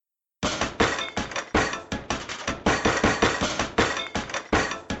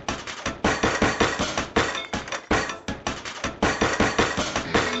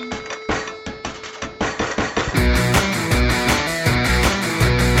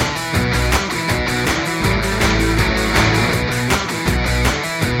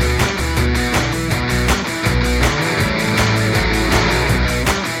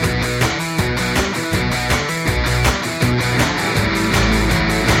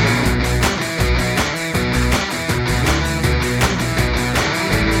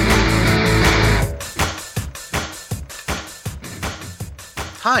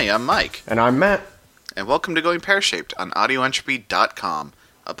Hi, I'm Mike. And I'm Matt. And welcome to Going Pear-Shaped on audioentropy.com,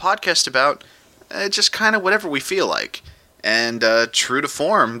 a podcast about just kind of whatever we feel like. And true to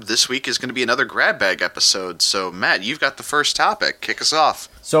form, this week is going to be another grab bag episode. So, Matt, you've got the first topic. Kick us off.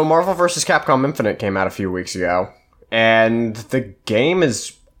 So, Marvel vs. Capcom Infinite came out a few weeks ago. And the game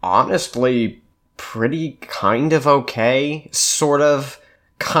is honestly pretty kind of okay. Sort of.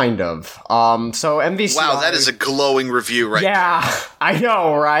 Kind of. So MVCI... Wow, that is a glowing review right Yeah, there. I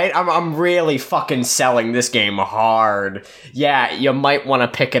know, right? I'm really fucking selling this game hard. Yeah, you might want to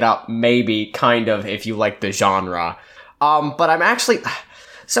pick it up, maybe, kind of, if you like the genre. But I'm actually...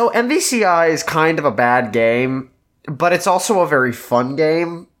 So MVCI is kind of a bad game, but it's also a very fun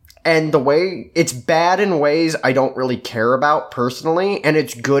game. And the way... It's bad in ways I don't really care about, personally, and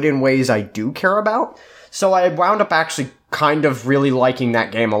it's good in ways I do care about. So I wound up actually kind of really liking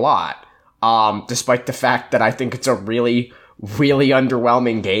that game a lot. Despite the fact that I think it's a really, really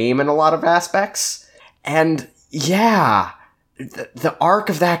underwhelming game in a lot of aspects. And yeah, the arc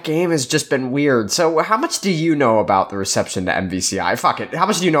of that game has just been weird. So how much do you know about the reception to MVCI? Fuck it. How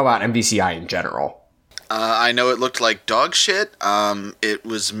much do you know about MVCI in general? I know it looked like dog shit. It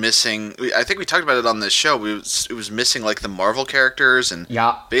was missing... I think we talked about it on this show. It was missing like the Marvel characters and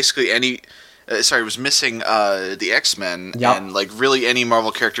basically any... it was missing the X-Men and like really any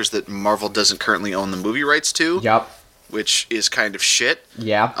Marvel characters that Marvel doesn't currently own the movie rights to. Which is kind of shit.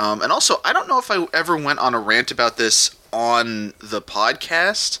 And also, I don't know if I ever went on a rant about this on the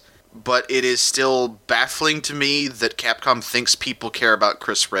podcast, but it is still baffling to me that Capcom thinks people care about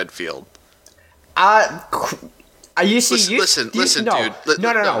Chris Redfield. Listen, dude.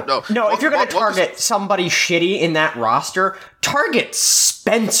 No. If you're going to target somebody shitty in that roster, target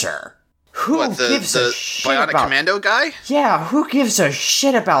Spencer. Who gives a shit Bionic about... Commando guy? Yeah, who gives a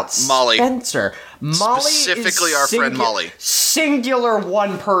shit about Molly. Spencer? Molly Specifically our friend Molly. Singular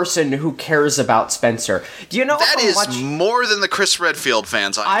one person who cares about Spencer. Do you know that how is much... more than the Chris Redfield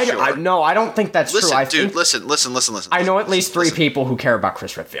fans, I'm sure. No, I don't think that's true. Listen. I know at least three people who care about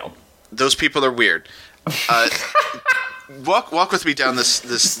Chris Redfield. Those people are weird. Walk with me down this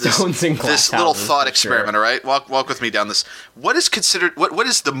little thought experiment, all right? Walk with me down this. What is considered what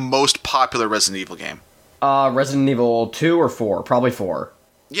is the most popular Resident Evil game? Resident Evil 2 or 4? Probably 4.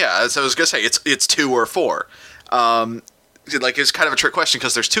 Yeah, as I was gonna say, it's 2 or 4. It's kind of a trick question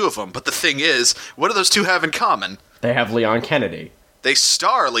because there's 2 of them. But the thing is, what do those 2 have in common? They have Leon Kennedy. They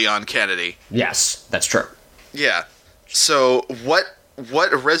star Leon Kennedy. Yes, that's true. Yeah. So what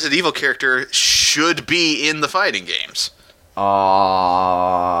Resident Evil character should be in the fighting games? Ada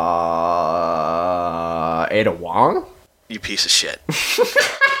Wong? You piece of shit.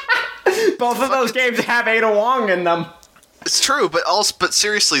 Both of those games have Ada Wong in them. It's true, but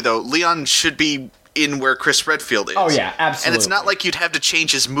seriously though, Leon should be in where Chris Redfield is. Oh yeah, absolutely. And it's not like you'd have to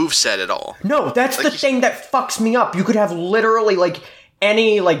change his moveset at all. No, that's the thing that fucks me up. You could have literally like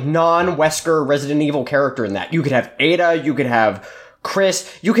any like non-Wesker Resident Evil character in that. You could have Ada, you could have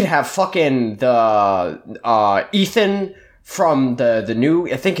Chris, you could have fucking the Ethan from the new,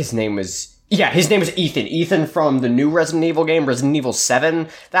 I think his name is Ethan. Ethan from the new Resident Evil game, Resident Evil 7.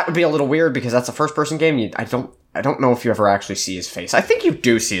 That would be a little weird because that's a first-person game. I don't know if you ever actually see his face. I think you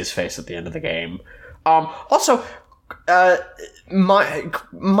do see his face at the end of the game. Also,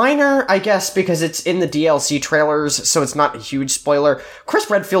 minor, I guess, because it's in the DLC trailers, so it's not a huge spoiler. Chris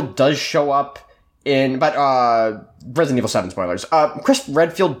Redfield does show up Resident Evil 7 spoilers. Chris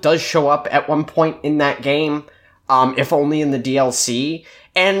Redfield does show up at one point in that game, if only in the DLC,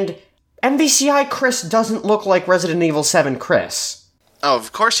 and MVCI Chris doesn't look like Resident Evil 7 Chris. Oh,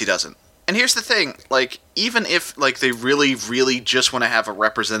 of course he doesn't. And here's the thing, like, even if, like, they really, really just want to have a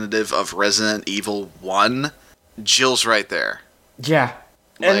representative of Resident Evil 1, Jill's right there. Yeah.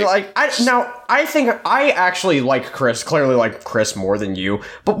 And, I think I actually like Chris, clearly like Chris more than you,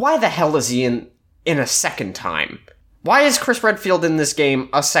 but why the hell is he in a second time? Why is Chris Redfield in this game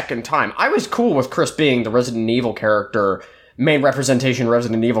a second time? I was cool with Chris being the Resident Evil character, main representation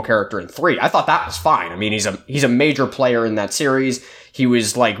Resident Evil character in 3. I thought that was fine. I mean, he's a major player in that series. He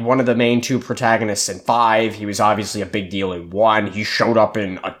was like one of the main 2 protagonists in 5. He was obviously a big deal in 1. He showed up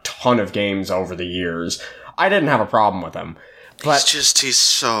in a ton of games over the years. I didn't have a problem with him. But he's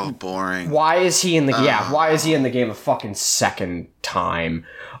so boring. Why is he in the why is he in the game a fucking second time?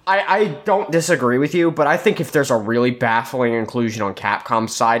 I don't disagree with you, but I think if there's a really baffling inclusion on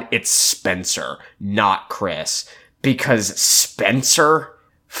Capcom's side, it's Spencer, not Chris. Because Spencer,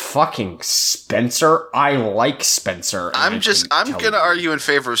 I like Spencer. I'm gonna argue in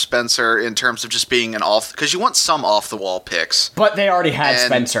favor of Spencer in terms of just being an because you want some off the wall picks. But they already had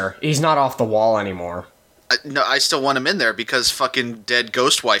Spencer. He's not off the wall anymore. No, I still want him in there because fucking dead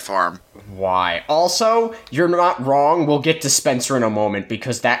ghost wife arm. Why? Also, you're not wrong. We'll get to Spencer in a moment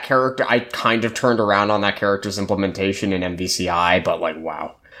because that character, I kind of turned around on that character's implementation in MVCI, but like,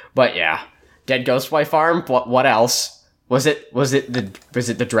 wow. But yeah, dead ghost wife arm. What else? Was it the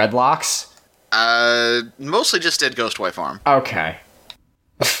dreadlocks? Mostly just dead ghost wife arm. Okay.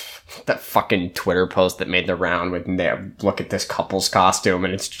 That fucking Twitter post that made the round with look at this couple's costume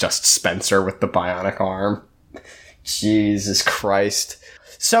and it's just Spencer with the bionic arm. Jesus Christ.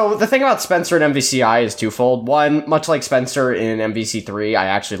 So the thing about Spencer in MVCI is twofold. One, much like Spencer in MVC3, I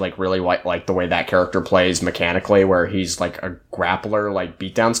actually really like the way that character plays mechanically, where he's like a grappler, like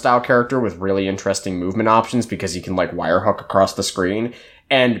beatdown style character with really interesting movement options because he can like wire hook across the screen.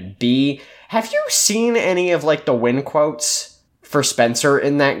 And B, have you seen any of like the win quotes for Spencer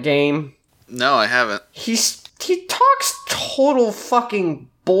in that game? No, I haven't. He talks total fucking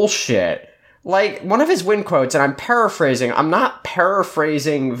bullshit. Like, one of his win quotes, and I'm paraphrasing, I'm not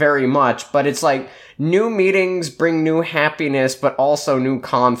paraphrasing very much, but it's like, new meetings bring new happiness, but also new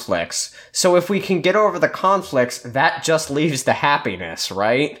conflicts. So if we can get over the conflicts, that just leaves the happiness,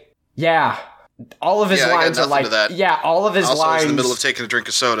 right? Yeah. All of his lines are like, yeah, all of his lines. I was in the middle of taking a drink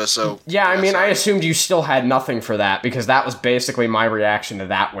of soda, so. Yeah, I mean, I assumed you still had nothing for that because that was basically my reaction to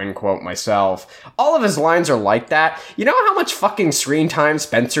that win quote myself. All of his lines are like that. You know how much fucking screen time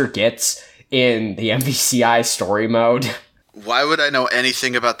Spencer gets in the MVCI story mode? Why would I know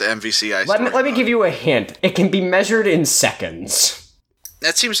anything about the MVCI story mode? Let me give you a hint. It can be measured in seconds.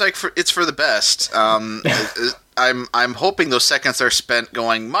 That seems like it's for the best. I'm hoping those seconds are spent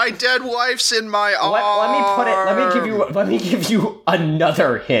going, my dead wife's in my arm. Let me give you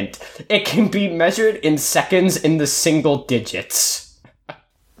another hint. It can be measured in seconds in the single digits.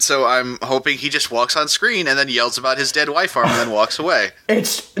 So I'm hoping he just walks on screen and then yells about his dead wife arm and then walks away.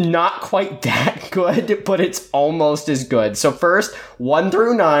 It's not quite that good, but it's almost as good. So first, 1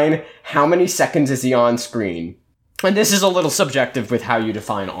 through 9, how many seconds is he on screen? And this is a little subjective with how you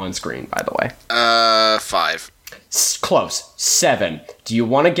define on screen, by the way. 5. Close. 7. Do you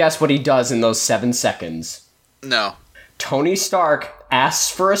want to guess what he does in those 7 seconds? No. Tony Stark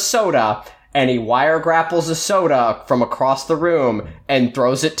asks for a soda, and he wire grapples a soda from across the room and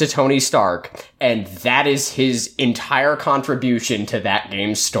throws it to Tony Stark. And that is his entire contribution to that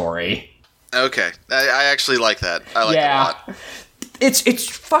game's story. Okay. I actually like that. I like it a lot. It's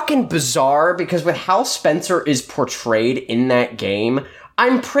fucking bizarre because with how Spencer is portrayed in that game,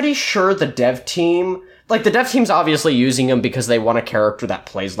 I'm pretty sure the dev team's obviously using him because they want a character that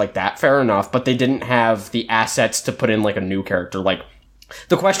plays like that, fair enough, but they didn't have the assets to put in like a new character. Like,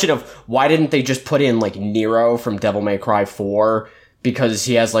 the question of why didn't they just put in like Nero from Devil May Cry 4 because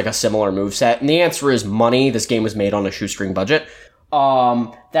he has like a similar moveset? And the answer is money. This game was made on a shoestring budget.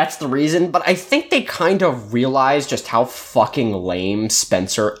 That's the reason, but I think they kind of realized just how fucking lame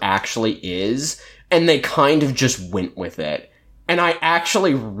Spencer actually is, and they kind of just went with it. And I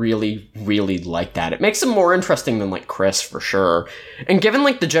actually really, really like that. It makes him more interesting than, like, Chris, for sure. And given,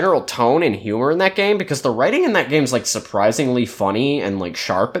 like, the general tone and humor in that game, because the writing in that game is, like, surprisingly funny and, like,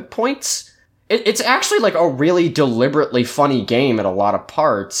 sharp at points, it's actually, like, a really deliberately funny game at a lot of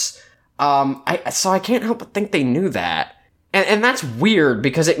parts. So I can't help but think they knew that. And that's weird,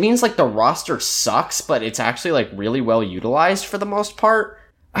 because it means, like, the roster sucks, but it's actually, like, really well utilized for the most part.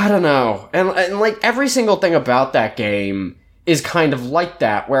 I don't know. And like, every single thing about that game is kind of like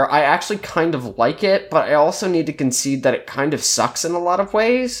that, where I actually kind of like it, but I also need to concede that it kind of sucks in a lot of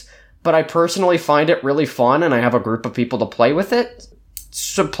ways. But I personally find it really fun, and I have a group of people to play with it,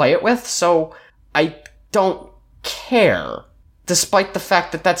 so I don't care. Despite the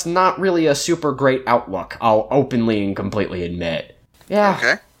fact that that's not really a super great outlook, I'll openly and completely admit. Yeah.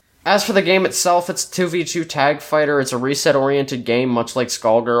 Okay. As for the game itself, it's a 2v2 tag fighter. It's a reset-oriented game, much like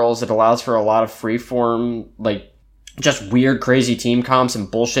Skullgirls. It allows for a lot of freeform, like, just weird, crazy team comps and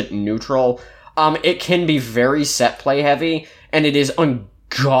bullshit and neutral. It can be very set play heavy, and it is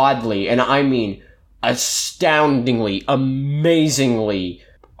ungodly, and I mean astoundingly, amazingly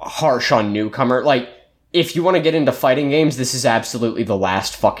harsh on newcomer. Like, if you want to get into fighting games, this is absolutely the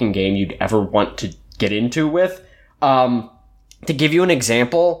last fucking game you'd ever want to get into with. To give you an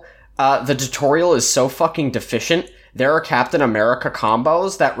example, the tutorial is so fucking deficient. There are Captain America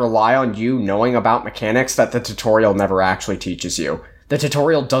combos that rely on you knowing about mechanics that the tutorial never actually teaches you. The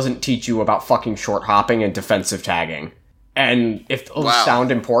tutorial doesn't teach you about fucking short hopping and defensive tagging. And if those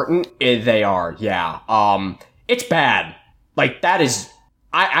sound important, they are, yeah. It's bad. Like, that is...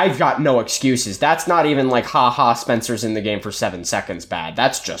 I've got no excuses. That's not even like, haha, Spencer's in the game for 7 seconds bad.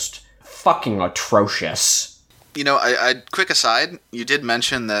 That's just fucking atrocious. Quick aside, you did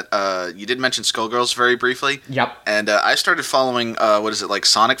mention that Skullgirls very briefly. Yep. And I started following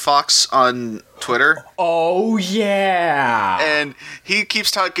Sonic Fox on Twitter. Oh yeah. And he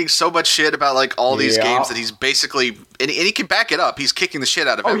keeps talking so much shit about like all these games that he's basically and he can back it up. He's kicking the shit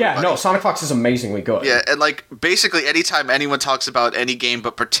out of everybody. Yeah, no, Sonic Fox is amazingly good. Yeah, and like basically anytime anyone talks about any game,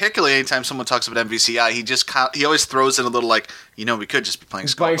 but particularly anytime someone talks about MVCI, he always throws in a little like, we could just be playing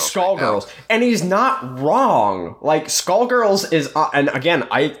Skullgirls. Right, and he's not wrong. Like Skullgirls is, and again,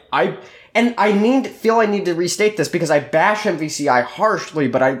 I need to restate this because I bash MVCI harshly,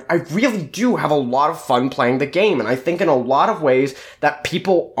 but I really do have a lot of fun playing the game, and I think in a lot of ways that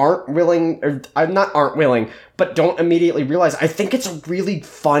people aren't willing, but don't immediately realize, I think it's a really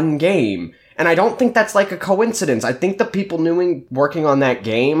fun game. And I don't think that's like a coincidence. I think the people working on that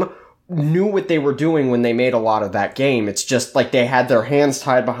game knew what they were doing when they made a lot of that game. It's just like they had their hands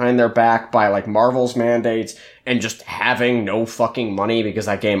tied behind their back by like Marvel's mandates and just having no fucking money because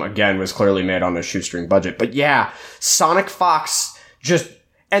that game, again, was clearly made on a shoestring budget. But yeah, Sonic Fox just...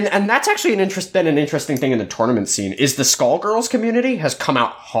 And that's actually been an interesting thing in the tournament scene, is the Skullgirls community has come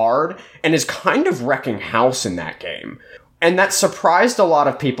out hard and is kind of wrecking house in that game. And that surprised a lot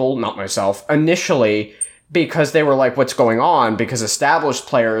of people, not myself, initially, because they were like, what's going on? Because established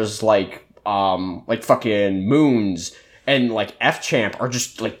players like fucking Moons and like F-Champ are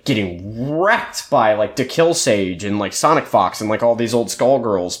just like getting wrecked by like To Kill Sage and like Sonic Fox and like all these old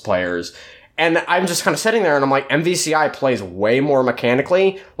Skullgirls players. And I'm just kind of sitting there and I'm like, MVCI plays way more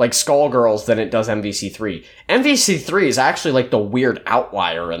mechanically like Skullgirls than it does MVC3. MVC3 is actually like the weird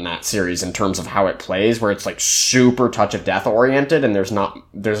outlier in that series in terms of how it plays, where it's like super touch of death oriented and there's not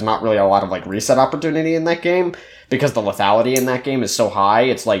really a lot of like reset opportunity in that game because the lethality in that game is so high.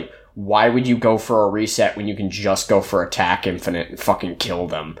 It's like, why would you go for a reset when you can just go for attack infinite and fucking kill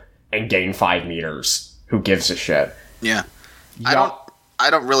them and gain 5 meters? Who gives a shit? Yeah. I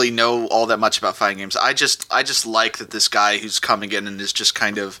don't really know all that much about fighting games. I just like that this guy who's coming in and is just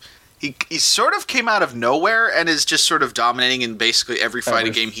kind of... He sort of came out of nowhere and is just sort of dominating in basically every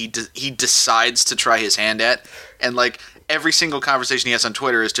fighting game he decides to try his hand at. And like every single conversation he has on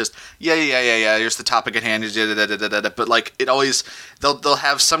Twitter is just, yeah, here's the topic at hand, but like it always... They'll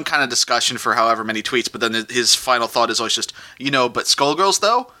have some kind of discussion for however many tweets, but then his final thought is always just, but Skullgirls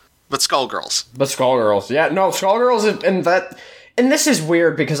though? But Skullgirls. Yeah, no, Skullgirls and that... And this is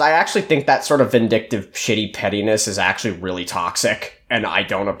weird because I actually think that sort of vindictive, shitty pettiness is actually really toxic, and I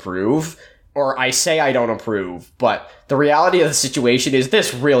don't approve. Or I say I don't approve, but the reality of the situation is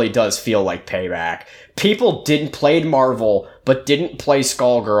this really does feel like payback. People didn't play Marvel, but didn't play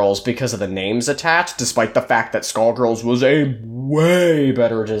Skullgirls because of the names attached, despite the fact that Skullgirls was a way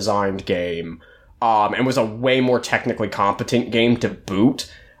better designed game, and was a way more technically competent game to boot.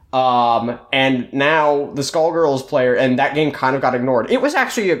 And now the Skullgirls player, and that game kind of got ignored. It was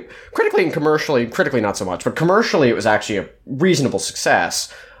actually critically and commercially, critically not so much, but commercially it was actually a reasonable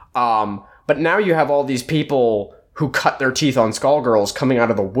success. But now you have all these people who cut their teeth on Skullgirls coming out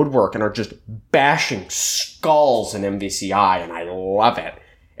of the woodwork and are just bashing skulls in MVCI, and I love it.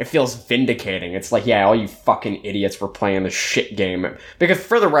 It feels vindicating. It's like, yeah, all you fucking idiots were playing this shit game. Because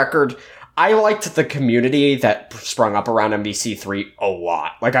for the record, I liked the community that sprung up around MVC3 a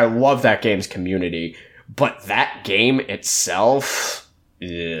lot. Like, I love that game's community. But that game itself,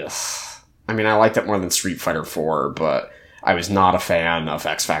 ugh. I mean, I liked it more than Street Fighter 4, but I was not a fan of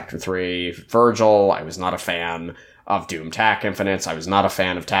X Factor 3 Virgil. I was not a fan of Doom Tac Infinites. I was not a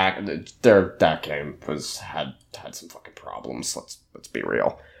fan of that game had some fucking problems. Let's be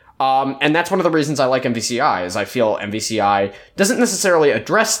real. And that's one of the reasons I like MVCI, is I feel MVCI doesn't necessarily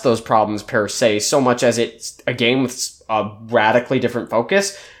address those problems per se, so much as it's a game with a radically different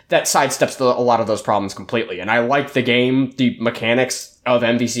focus that sidesteps a lot of those problems completely. And I like the mechanics of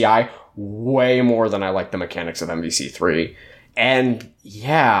MVCI way more than I like the mechanics of MVC3. And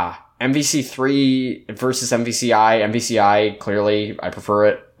yeah, MVC3 versus MVCI. MVCI, clearly, I prefer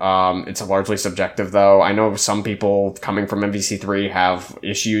it. It's largely subjective, though. I know some people coming from MVC3 have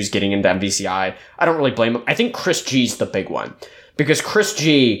issues getting into MVCI. I don't really blame them. I think Chris G's the big one. Because Chris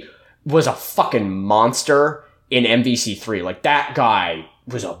G was a fucking monster in MVC3. Like, that guy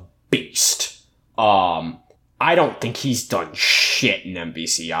was a beast. I don't think he's done shit in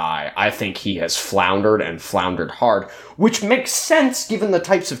MVCI. I think he has floundered and floundered hard, which makes sense given the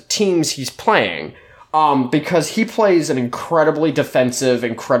types of teams he's playing. Because he plays an incredibly defensive,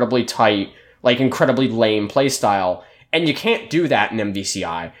 incredibly tight, like incredibly lame playstyle, and you can't do that in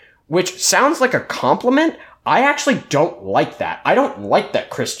MVCI, which sounds like a compliment. I actually don't like that. I don't like that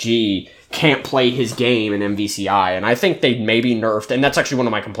Chris G can't play his game in MVCI, and I think they maybe nerfed, and that's actually one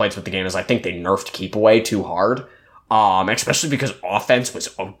of my complaints with the game, is I think they nerfed keep away too hard. Especially because offense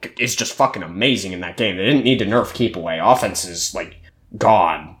is just fucking amazing in that game. They didn't need to nerf keep away. Offense is like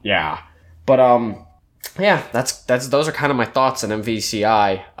gone. Yeah. But yeah, those are kind of my thoughts on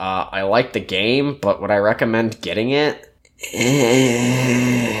MVCI. I like the game, but would I recommend getting it?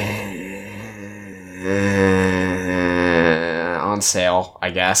 On sale, I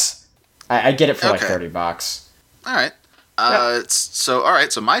guess. I get it for like $30. All right.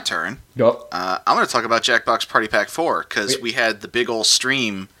 So my turn. Yep. I'm going to talk about Jackbox Party Pack 4, because we had the big ol'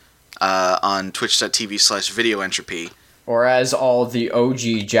 stream on twitch.tv/videoentropy. Or as all the OG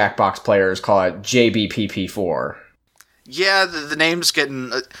Jackbox players call it, JBPP4. Yeah, the name's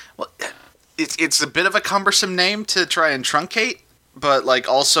getting... it's a bit of a cumbersome name to try and truncate, but like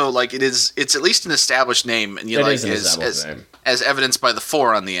also like it's at least an established name, and as evidenced by the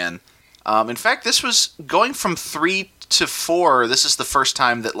 4 on the end. In fact, this was going from 3 to 4. This is the first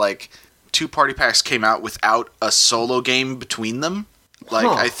time that like 2 party packs came out without a solo game between them. Like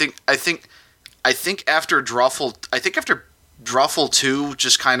I think after Drawful 2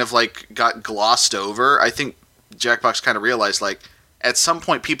 just kind of like got glossed over, I think Jackbox kind of realized like at some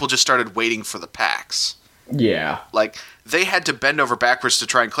point people just started waiting for the packs. Yeah. Like they had to bend over backwards to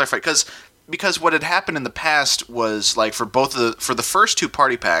try and clarify, because what had happened in the past was like for the first 2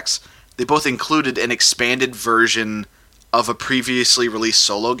 party packs, they both included an expanded version of a previously released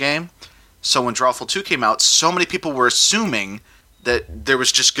solo game. So when Drawful 2 came out, so many people were assuming that there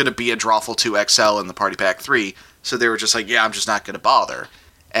was just going to be a Drawful 2 XL in the Party Pack 3, so they were just like, yeah, I'm just not going to bother.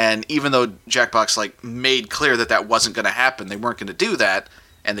 And even though Jackbox like made clear that wasn't going to happen, they weren't going to do that,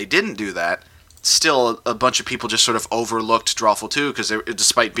 and they didn't do that, still a bunch of people just sort of overlooked Drawful 2, because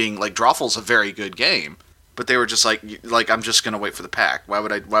despite being like, Drawful's a very good game, but they were just like I'm just going to wait for the pack. Why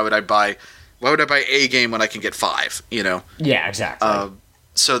would I buy a game when I can get 5, you know? Yeah, exactly.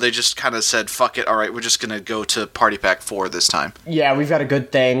 So they just kind of said, fuck it, all right, we're just going to go to Party Pack 4 this time. Yeah, we've got a good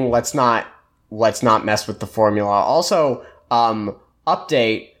thing. Let's not mess with the formula. Also,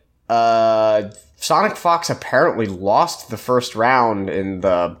 update, Sonic Fox apparently lost the first round in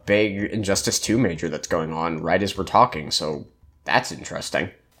the big Injustice 2 major that's going on right as we're talking, so that's interesting.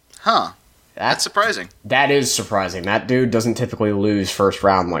 Huh. That's surprising. That is surprising. That dude doesn't typically lose first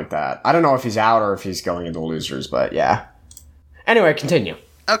round like that. I don't know if he's out or if he's going into losers, but yeah. Anyway, continue.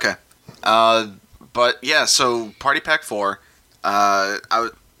 Okay. But yeah, so Party Pack 4,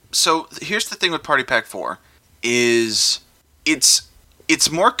 so here's the thing with Party Pack 4, is it's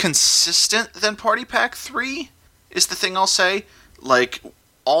more consistent than Party Pack 3, is the thing I'll say. Like,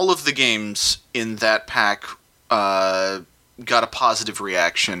 all of the games in that pack got a positive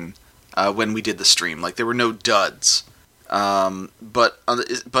reaction when we did the stream. Like, there were no duds. But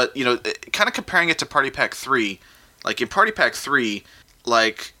you know, kind of comparing it to Party Pack 3, like in Party Pack 3,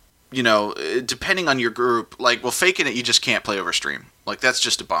 like, you know, depending on your group, like, well, faking it, you just can't play over stream. Like, that's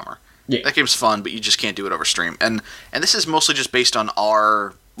just a bummer. Yeah. That game's fun, but you just can't do it over stream. And this is mostly just based on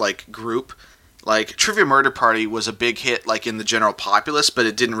our, like, group. Like, Trivia Murder Party was a big hit, like, in the general populace, but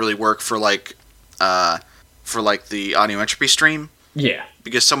it didn't really work for, like, the audio entropy stream. Yeah.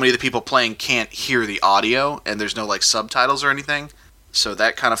 Because so many of the people playing can't hear the audio, and there's no, like, subtitles or anything. So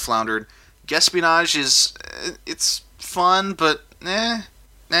that kind of floundered. Guespionage is... it's fun, but... The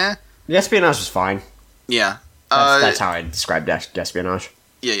espionage is fine. Yeah. That's how I describe Guespionage.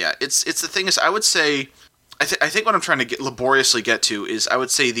 Yeah. It's the thing is, I would say... I think what I'm trying to laboriously get to is, I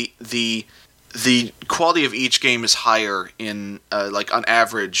would say the quality of each game is higher in, like, on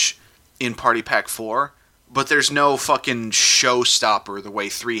average, in Party Pack 4, but there's no fucking showstopper the way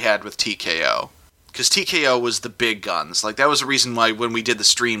 3 had with TKO. Because TKO was the big guns. Like, that was the reason why when we did the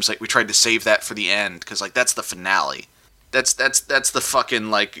streams, like, we tried to save that for the end, because, like, that's the finale. That's the fucking,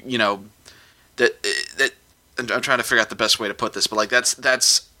 like, you know, that I'm trying to figure out the best way to put this, but, like,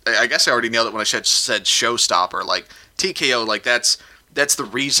 that's I guess I already nailed it when I said showstopper. Like, TKO, like, that's the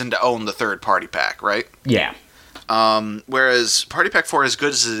reason to own the third party pack, right? Yeah. Whereas Party Pack 4, as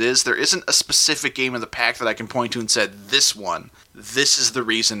good as it is, there isn't a specific game in the pack that I can point to and said, this is the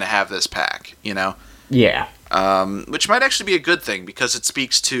reason to have this pack, you know? Yeah. Which might actually be a good thing, because it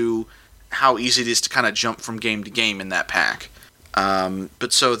speaks to how easy it is to kind of jump from game to game in that pack.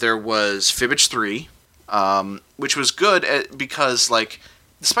 But so there was Fibbage 3, which was good because, like,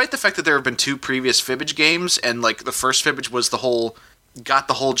 despite the fact that there have been 2 previous Fibbage games, and, like, the first Fibbage was got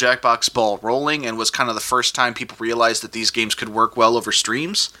the whole Jackbox ball rolling, and was kind of the first time people realized that these games could work well over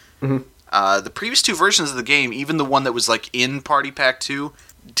streams. Mm-hmm. The previous 2 versions of the game, even the one that was, like, in Party Pack 2,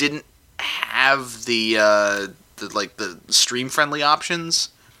 didn't have the stream-friendly options.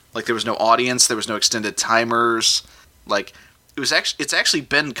 Like, there was no audience, there was no extended timers. Like, it's actually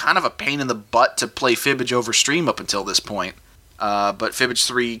been kind of a pain in the butt to play Fibbage over stream up until this point. But Fibbage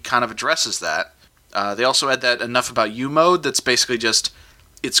 3 kind of addresses that. They also had that Enough About You mode that's basically just,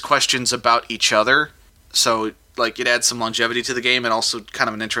 it's questions about each other. So, like, it adds some longevity to the game and also kind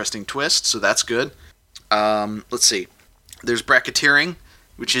of an interesting twist, so that's good. Let's see. There's bracketeering,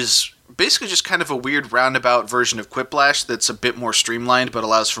 which is basically just kind of a weird roundabout version of Quiplash that's a bit more streamlined but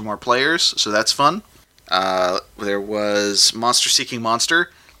allows for more players, so that's fun. There was Monster Seeking Monster,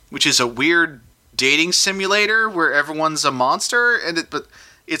 which is a weird dating simulator where everyone's a monster, but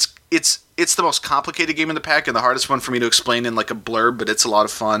it's the most complicated game in the pack and the hardest one for me to explain in like a blurb, but it's a lot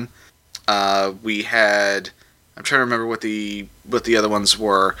of fun. We had, I'm trying to remember what the other ones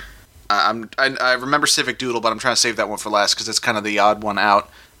were. I remember Civic Doodle, but I'm trying to save that one for last because it's kind of the odd one out.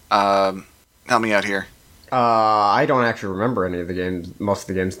 Help me out here. I don't actually remember any of the games, most of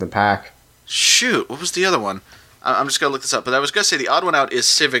the games in the pack. Shoot, what was the other one? I'm just gonna look this up. But I was gonna say the odd one out is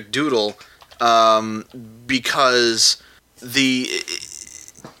Civic Doodle, because this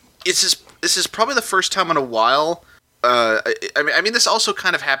is probably the first time in a while. I mean, this also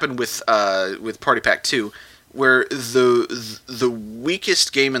kind of happened with Party Pack 2. Where the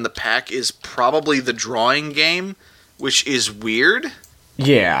weakest game in the pack is probably the drawing game, which is weird.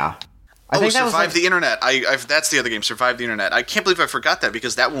 Yeah. I think that Survive the Internet. That's the other game, Survive the Internet. I can't believe I forgot that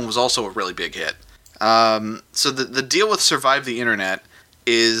because that one was also a really big hit. So the deal with Survive the Internet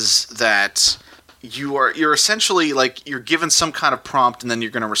is that you're essentially like you're given some kind of prompt and then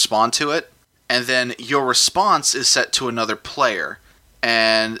you're going to respond to it, and then your response is set to another player.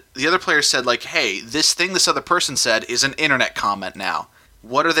 And the other player said, like, hey, this thing this other person said is an internet comment now.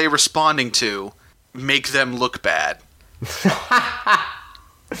 What are they responding to? Make them look bad.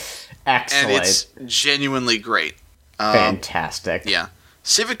 Excellent. And it's genuinely great. Fantastic. Yeah.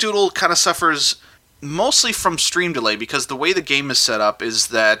 Civic Doodle kind of suffers mostly from stream delay because the way the game is set up is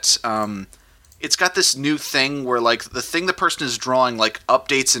that it's got this new thing where, like, the thing the person is drawing, like,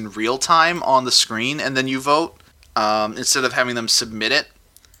 updates in real time on the screen, and then you vote. Instead of having them submit it.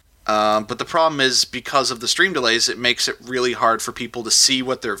 But the problem is, because of the stream delays, it makes it really hard for people to see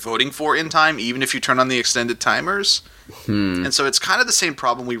what they're voting for in time, even if you turn on the extended timers. And so it's kind of the same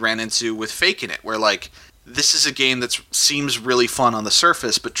problem we ran into with Faking It, where, like, this is a game that seems really fun on the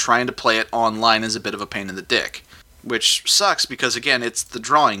surface, but trying to play it online is a bit of a pain in the dick. Which sucks, because, again, it's the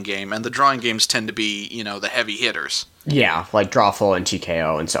drawing game, and the drawing games tend to be, you know, the heavy hitters. Yeah, like Drawful and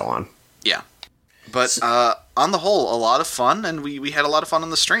TKO and so on. Yeah. But, on the whole, a lot of fun, and we had a lot of fun on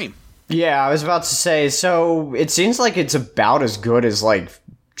the stream. Yeah, I was about to say, so it seems like it's about as good as, like,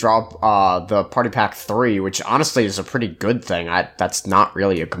 the Party Pack 3, which honestly is a pretty good thing. That's not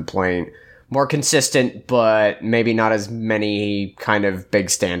really a complaint. More consistent, but maybe not as many kind of big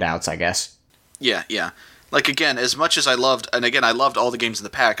standouts, I guess. Yeah. Like, again, as much as I loved all the games in the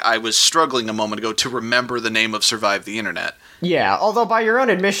pack, I was struggling a moment ago to remember the name of Survive the Internet. Yeah, although by your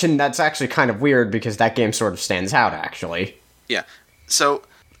own admission, that's actually kind of weird because that game sort of stands out, actually. Yeah. So,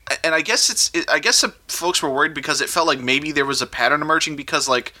 and I guess folks were worried because it felt like maybe there was a pattern emerging because,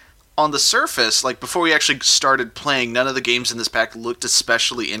 like, on the surface, like, before we actually started playing, none of the games in this pack looked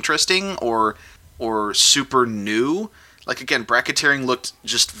especially interesting or super new. Like, again, bracketeering looked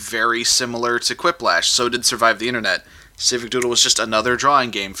just very similar to Quiplash. So did Survive the Internet. Civic Doodle was just another drawing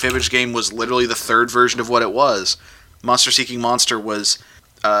game. Fibbage Game was literally the third version of what it was. Monster Seeking Monster was...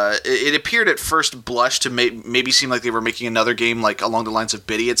 it appeared at first blush to maybe seem like they were making another game like along the lines of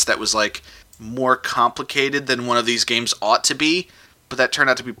Bidiots that was like more complicated than one of these games ought to be, but that turned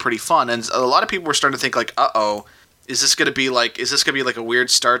out to be pretty fun. And a lot of people were starting to think like, is this gonna be like a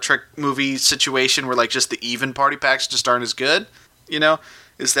weird Star Trek movie situation where like just the even party packs just aren't as good? You know,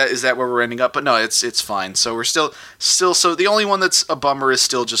 is that where we're ending up? But no, it's fine. So we're still so the only one that's a bummer is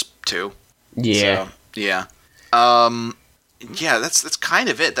still just 2. Yeah. So, yeah. Yeah, that's kind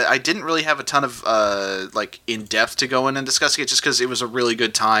of it. I didn't really have a ton of like in depth to go in and discussing it, just because it was a really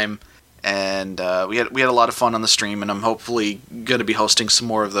good time, and we had a lot of fun on the stream, and I'm hopefully going to be hosting some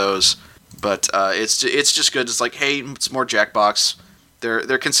more of those. But it's just good. It's like, hey, it's more Jackbox.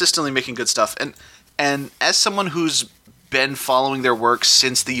 They're consistently making good stuff, and as someone who's been following their work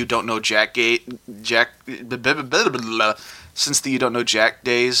since the You Don't Know Jack since the You Don't Know Jack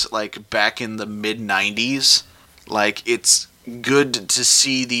days, like back in the mid '90s. Like, it's good to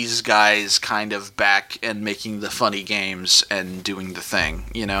see these guys kind of back and making the funny games and doing the thing,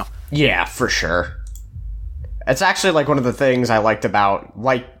 you know? Yeah, for sure. It's actually, like, one of the things I liked about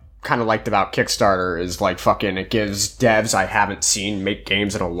Kickstarter is, like, fucking, it gives devs I haven't seen make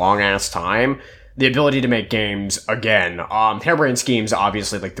games in a long-ass time the ability to make games again. Harebrained Schemes,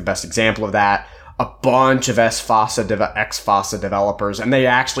 obviously, like, the best example of that. A bunch of ex-FASA developers, and they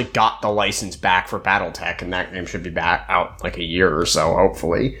actually got the license back for BattleTech, and that game should be back out, like, a year or so,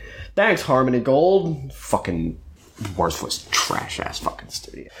 hopefully. Thanks, Harmony Gold. Fucking worthless, trash-ass fucking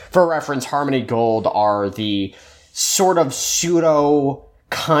studio. For reference, Harmony Gold are the sort of pseudo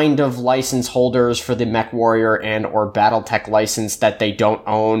kind of license holders for the MechWarrior and or BattleTech license that they don't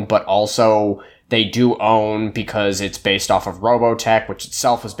own, but also they do own because it's based off of Robotech, which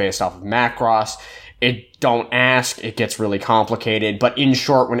itself is based off of Macross. Don't ask, it gets really complicated, but in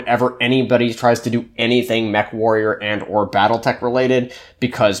short, whenever anybody tries to do anything MechWarrior and or BattleTech related,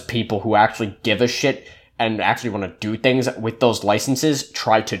 because people who actually give a shit and actually want to do things with those licenses,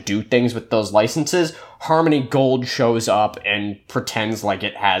 try to do things with those licenses, Harmony Gold shows up and pretends like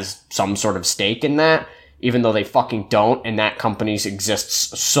it has some sort of stake in that, even though they fucking don't, and that company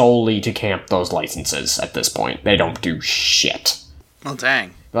exists solely to camp those licenses at this point. They don't do shit. Well,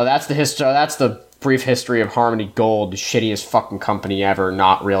 dang. Well, that's the brief history of Harmony Gold, the shittiest fucking company ever.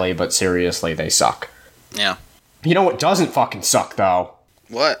 Not really, but seriously, they suck. Yeah. You know what doesn't fucking suck, though?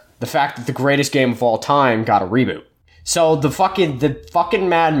 What? The fact that the greatest game of all time got a reboot. So the fucking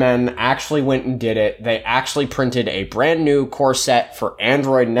madmen actually went and did it. They actually printed a brand new core set for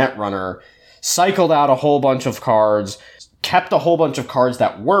Android Netrunner, cycled out a whole bunch of cards, kept a whole bunch of cards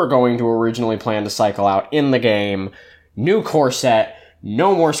that were going to originally plan to cycle out in the game, new core set,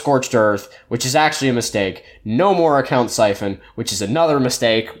 no more Scorched Earth, which is actually a mistake, no more Account Siphon, which is another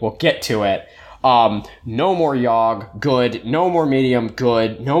mistake, we'll get to it, no more Yogg, good, no more Medium,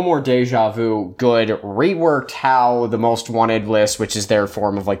 good, no more Deja Vu, good, reworked how the Most Wanted list, which is their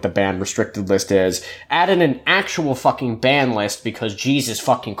form of like the ban restricted list is, added an actual fucking ban list because Jesus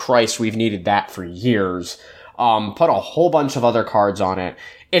fucking Christ, we've needed that for years, put a whole bunch of other cards on it.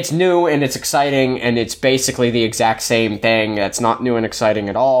 It's new and it's exciting and it's basically the exact same thing. That's not new and exciting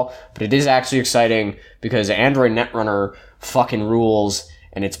at all, but it is actually exciting because Android Netrunner fucking rules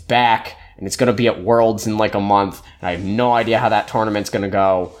and it's back. And it's going to be at Worlds in like a month. And I have no idea how that tournament's going to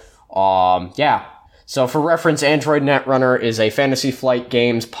go. Yeah. So for reference, Android Netrunner is a Fantasy Flight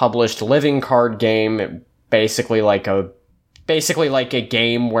Games published living card game. Basically like a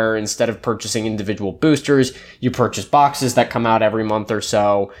game where instead of purchasing individual boosters, you purchase boxes that come out every month or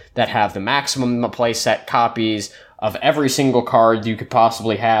so that have the maximum playset copies of every single card you could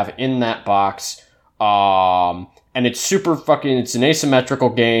possibly have in that box. And it's it's an asymmetrical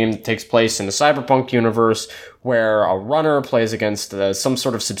game that takes place in a cyberpunk universe where a runner plays against some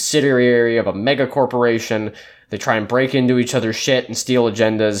sort of subsidiary of a mega corporation. They try and break into each other's shit and steal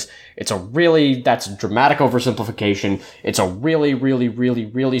agendas. That's a dramatic oversimplification. It's a really, really, really,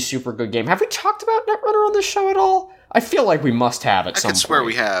 really super good game. Have we talked about Netrunner on this show at all? I feel like we must have at some point. I could swear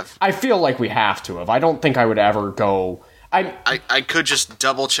we have. I feel like we have to have. I don't think I would ever go... I could just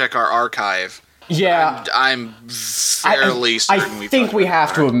double check our archive. Yeah. I'm fairly certain I think we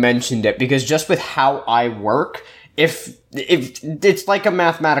have to have mentioned it, because just with how I work, if it's like a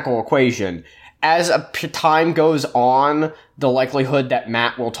mathematical equation. As time goes on, the likelihood that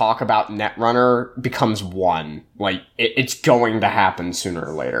Matt will talk about Netrunner becomes 1. Like, it's going to happen sooner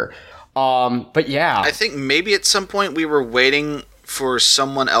or later. But yeah. I think maybe at some point we were waiting for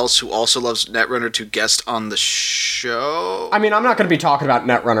someone else who also loves Netrunner to guest on the show. I mean, I'm not going to be talking about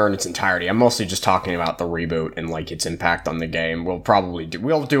Netrunner in its entirety. I'm mostly just talking about the reboot and like its impact on the game. We'll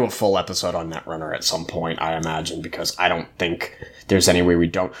do a full episode on Netrunner at some point, I imagine, because I don't think there's any way we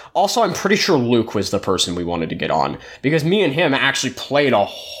don't. Also, I'm pretty sure Luke was the person we wanted to get on, because me and him actually played a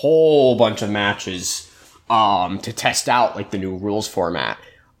whole bunch of matches to test out like the new rules format.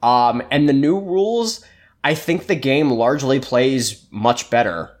 And the new rules, I think the game largely plays much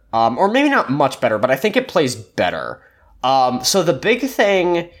better. Or maybe not much better, but I think it plays better. So the big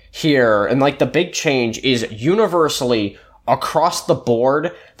thing here, and like the big change, is universally, across the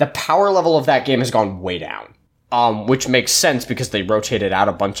board, the power level of that game has gone way down. Which makes sense because they rotated out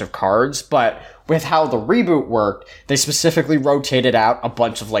a bunch of cards, but with how the reboot worked, they specifically rotated out a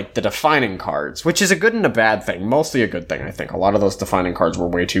bunch of like the defining cards, which is a good and a bad thing. Mostly a good thing, I think. A lot of those defining cards were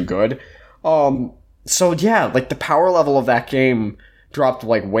way too good. So yeah, like the power level of that game dropped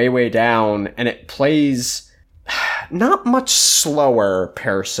like way, way down, and it plays not much slower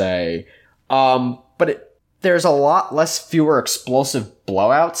per se. But there's a lot fewer explosive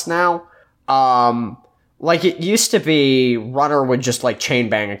blowouts now. Like it used to be, Runner would just like chain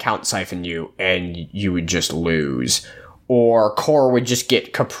bang Account Siphon you, and you would just lose. Or Core would just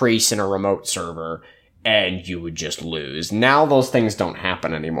get Caprice in a remote server, and you would just lose. Now those things don't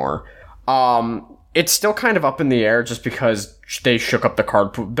happen anymore. It's still kind of up in the air just because they shook up the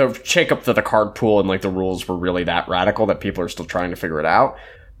card pool. The shake-up to the card pool and, like, the rules were really that radical that people are still trying to figure it out.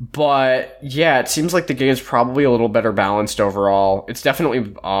 But, yeah, it seems like the game's probably a little better balanced overall. It's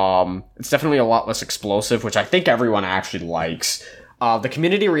definitely a lot less explosive, which I think everyone actually likes. The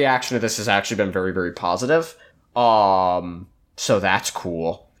community reaction to this has actually been very, very positive. So that's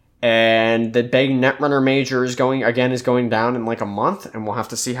cool. And the big Netrunner major is going down in, like, a month, and we'll have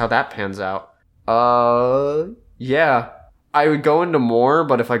to see how that pans out. Yeah. I would go into more,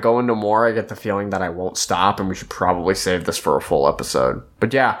 but if I go into more, I get the feeling that I won't stop, and we should probably save this for a full episode.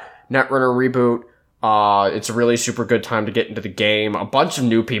 But yeah, Netrunner reboot. It's a really super good time to get into the game. A bunch of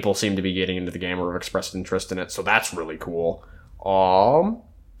new people seem to be getting into the game or have expressed interest in it, so that's really cool.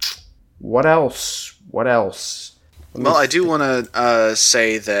 What else? Well, I do want to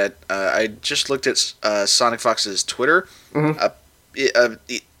say that I just looked at Sonic Fox's Twitter. Mm-hmm.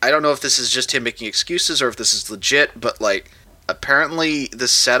 I don't know if this is just him making excuses or if this is legit, but, like, apparently the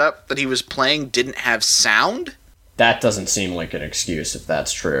setup that he was playing didn't have sound. That doesn't seem like an excuse if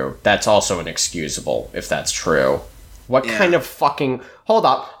that's true. That's also inexcusable if that's true. What kind of fucking... Hold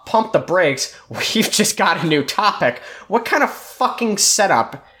up, pump the brakes. We've just got a new topic. What kind of fucking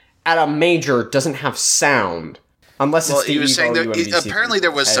setup at a major doesn't have sound? Unless it's the he was saying that apparently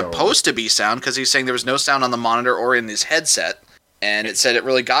there was supposed supposed to be sound, because he's saying there was no sound on the monitor or in his headset. And it said it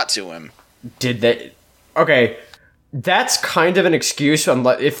really got to him. Did they? Okay, that's kind of an excuse.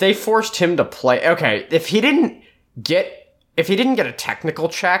 If they forced him to play, okay, if he didn't get a technical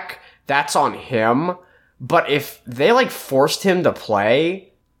check, that's on him. But if they, like, forced him to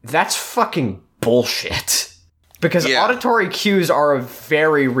play, that's fucking bullshit. Because auditory cues are a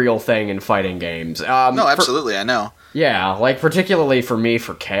very real thing in fighting games. No, absolutely, I know. Yeah, like, particularly for me,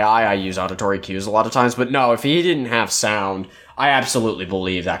 for KI, I use auditory cues a lot of times. But no, if he didn't have sound, I absolutely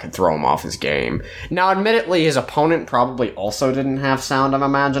believe that could throw him off his game. Now, admittedly, his opponent probably also didn't have sound, I'm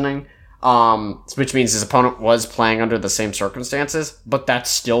imagining. Which means his opponent was playing under the same circumstances, but that's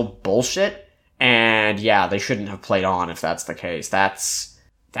still bullshit. And yeah, they shouldn't have played on if that's the case. That's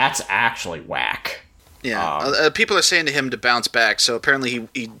actually whack. Yeah, people are saying to him to bounce back, so apparently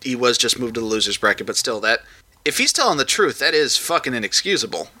he was just moved to the loser's bracket, but still, that... If he's telling the truth, that is fucking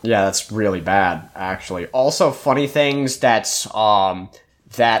inexcusable. Yeah, that's really bad, actually. Also, funny things I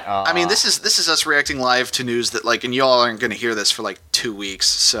mean, this is us reacting live to news that, like, and y'all aren't going to hear this for, like, 2 weeks,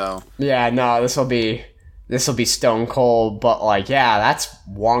 so... Yeah, no, this'll be stone cold, but, like, yeah, that's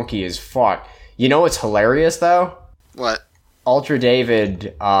wonky as fuck. You know what's hilarious, though? What? Ultra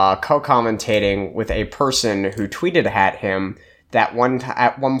David, co-commentating with a person who tweeted at him that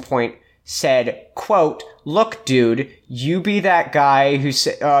at one point said, quote, "Look, dude, you be that guy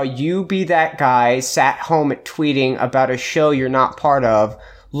sat home at tweeting about a show you're not part of,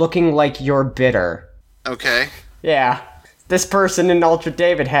 looking like you're bitter." Okay. Yeah. This person and Ultra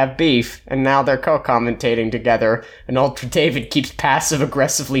David have beef, and now they're co-commentating together, and Ultra David keeps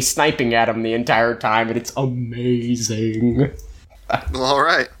passive-aggressively sniping at him the entire time, and it's amazing. Well,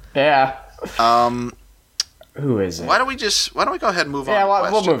 alright. Yeah. Who is it? Why don't we go ahead and move on to questions?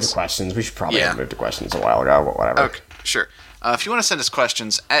 Yeah, we'll move to questions. We should probably have moved to questions a while ago, but whatever. Okay, sure. If you want to send us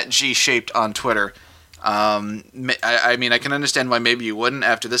questions, at Gshaped on Twitter. I mean, I can understand why maybe you wouldn't.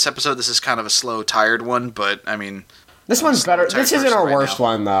 After this episode, this is kind of a slow, tired one, but, I mean... This one's better. This isn't our worst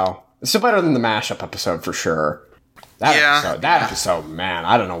one, though. It's still better than the mashup episode, for sure. That episode, man,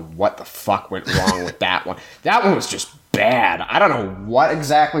 I don't know what the fuck went wrong with that one. That one was just bad. I don't know what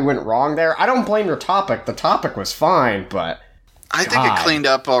exactly went wrong there. I don't blame your topic. The topic was fine, but... I think it cleaned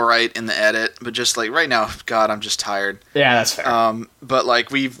up all right in the edit, but just, like, right now, God, I'm just tired. Yeah, that's fair. But,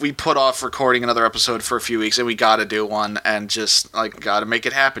 like, we put off recording another episode for a few weeks, and we gotta do one, and just, like, gotta make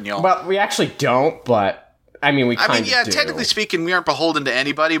it happen, y'all. Well, we actually don't, but... I mean, yeah, technically speaking, we aren't beholden to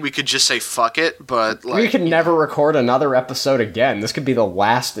anybody. We could just say fuck it, but like, we could never record another episode again. This could be the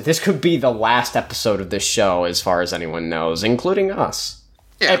last episode of this show, as far as anyone knows, including us.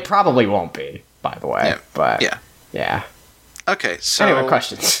 Yeah. It probably won't be, by the way. Yeah. But yeah. Okay, so anyway,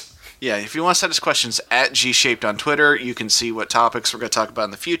 questions. Yeah, if you want to send us questions at Gshaped on Twitter, you can see what topics we're going to talk about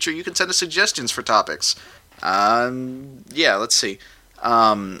in the future. You can send us suggestions for topics. Let's see.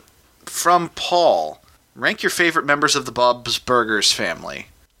 From Paul. Rank your favorite members of the Bob's Burgers family.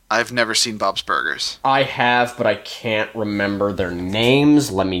 I've never seen Bob's Burgers. I have, but I can't remember their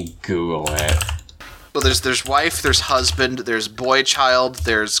names. Let me Google it. Well, there's wife, there's husband, there's boy child,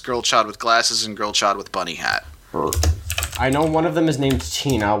 there's girl child with glasses, and girl child with bunny hat. I know one of them is named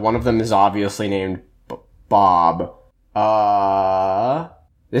Tina. One of them is obviously named Bob.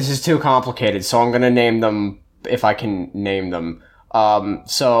 This is too complicated, so I'm gonna name them if I can name them.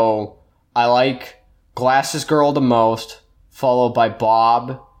 So I like Glasses Girl the most, followed by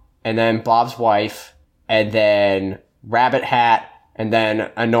Bob, and then Bob's wife, and then Rabbit Hat, and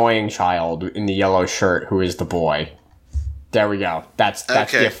then Annoying Child in the yellow shirt who is the boy. There we go. That's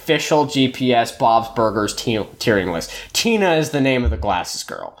the official GPS Bob's Burgers tiering list. Tina is the name of the Glasses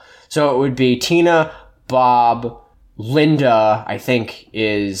Girl. So it would be Tina, Bob, Linda, I think,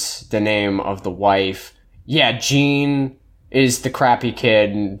 is the name of the wife. Yeah, Jean is the crappy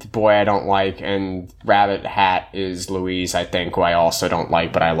kid, the boy I don't like, and Rabbit Hat is Louise, I think, who I also don't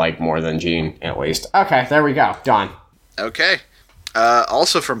like, but I like more than Jean, at least. Okay, there we go. Done. Okay.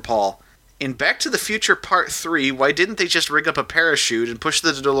 Also from Paul. In Back to the Future Part 3, why didn't they just rig up a parachute and push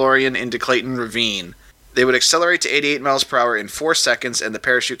the DeLorean into Clayton Ravine? They would accelerate to 88 miles per hour in 4 seconds, and the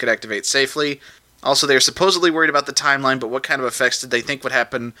parachute could activate safely. Also, they are supposedly worried about the timeline, but what kind of effects did they think would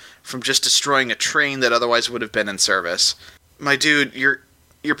happen from just destroying a train that otherwise would have been in service? My dude, you're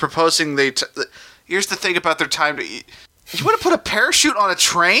proposing here's the thing about their time. You want to put a parachute on a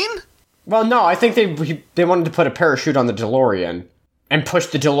train? Well, no, I think they wanted to put a parachute on the DeLorean and push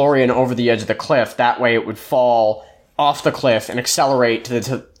the DeLorean over the edge of the cliff. That way it would fall off the cliff and accelerate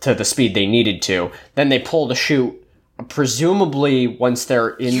to the speed they needed to. Then they pull the chute. Presumably, once they're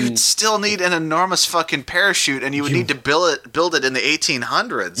in... You'd still need an enormous fucking parachute, and you would need to build it in the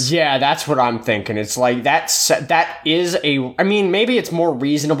 1800s. Yeah, that's what I'm thinking. It's like, that is a... I mean, maybe it's more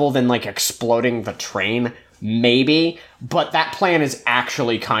reasonable than, like, exploding the train. Maybe. But that plan is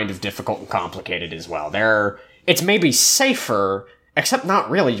actually kind of difficult and complicated as well. It's maybe safer... Except not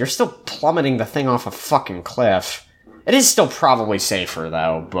really. You're still plummeting the thing off a fucking cliff. It is still probably safer,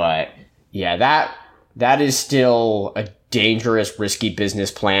 though, but... Yeah, that is still a dangerous, risky business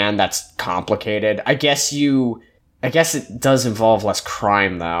plan that's complicated. I guess it does involve less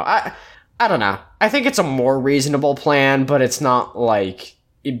crime, though. I don't know. I think it's a more reasonable plan, but it's not like...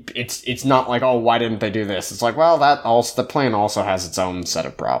 It's not like, oh, why didn't they do this? It's like, well, the plan also has its own set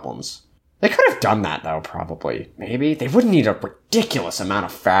of problems. They could have done that, though, probably. Maybe. They wouldn't need a ridiculous amount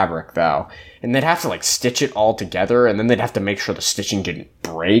of fabric, though. And they'd have to, like, stitch it all together, and then they'd have to make sure the stitching didn't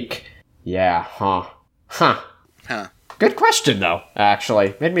break. Yeah, Huh. Good question, though,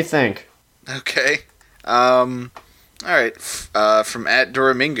 actually. Made me think. Okay. Alright. From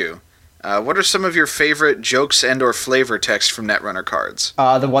 @Doramingu. What are some of your favorite jokes and or flavor text from Netrunner cards?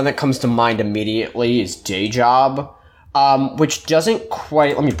 The one that comes to mind immediately is Day Job. Which doesn't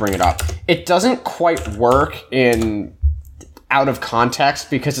quite... Let me bring it up. It doesn't quite work out of context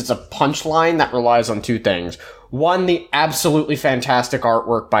because it's a punchline that relies on two things. One, the absolutely fantastic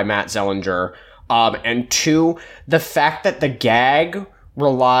artwork by Matt Zellinger. And two, the fact that the gag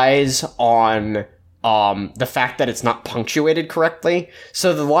relies on... the fact that it's not punctuated correctly.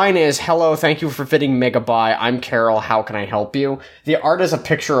 So the line is, hello, thank you for fitting Megabuy. I'm Carol, how can I help you? The art is a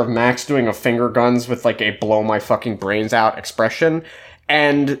picture of Max doing a finger guns with like a blow my fucking brains out expression.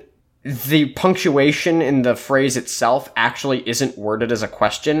 And the punctuation in the phrase itself actually isn't worded as a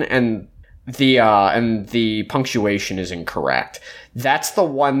question, and the punctuation is incorrect. That's the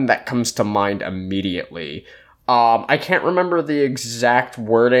one that comes to mind immediately. I can't remember the exact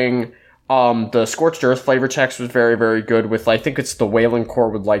wording. The Scorched Earth flavor text was very, very good with, I think it's the Wayland Corps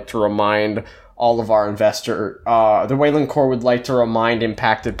would like to remind all of our the Wayland Corps would like to remind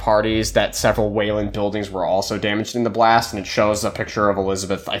impacted parties that several Wayland buildings were also damaged in the blast, and it shows a picture of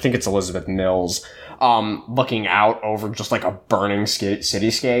I think it's Elizabeth Mills, looking out over just like a burning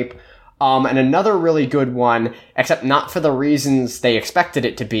cityscape. And another really good one, except not for the reasons they expected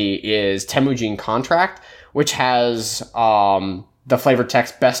it to be, is Temujin Contract, which has, the flavor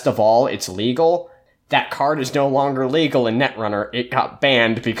text, best of all, it's legal. That card is no longer legal in Netrunner. It got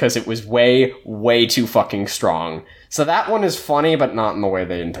banned because it was way, way too fucking strong. So that one is funny, but not in the way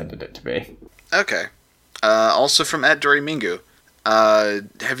they intended it to be. Okay. Also from @Doramingu.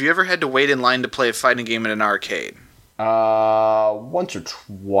 Have you ever had to wait in line to play a fighting game in an arcade? Once or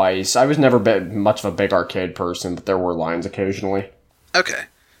twice. I was never much of a big arcade person, but there were lines occasionally. Okay.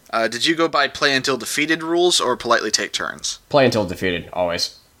 Did you go by play until defeated rules or politely take turns? Play until defeated,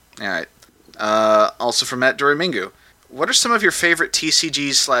 always. Alright. Also from @Doramingu. What are some of your favorite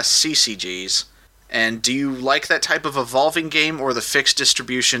TCGs/CCGs? And do you like that type of evolving game or the fixed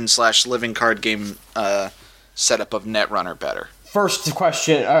distribution / living card game setup of Netrunner better? First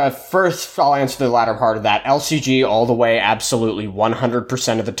question, first I'll answer the latter part of that. LCG all the way, absolutely,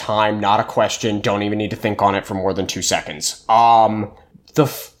 100% of the time, not a question, don't even need to think on it for more than 2 seconds.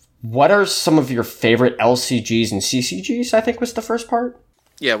 What are some of your favorite LCGs and CCGs, I think was the first part?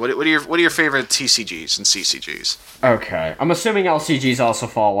 Yeah, what are your favorite TCGs and CCGs? Okay, I'm assuming LCGs also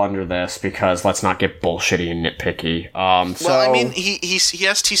fall under this because let's not get bullshitty and nitpicky. Well, I mean, he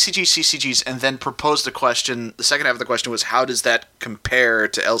has TCG, CCGs, and then proposed a question. The second half of the question was, how does that compare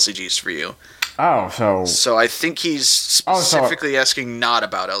to LCGs for you? Oh, so I think he's specifically asking not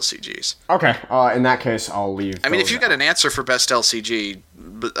about LCGs. Okay, in that case, I'll leave. I mean, if you got an answer for best LCG,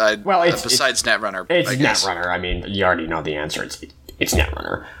 besides Netrunner, it's Netrunner. I mean, you already know the answer. It's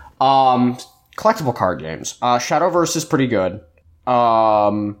Netrunner. Collectible card games. Shadowverse is pretty good.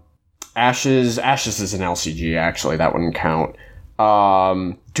 Ashes is an LCG, actually. That wouldn't count.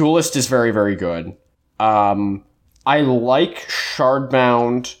 Duelist is very, very good. I like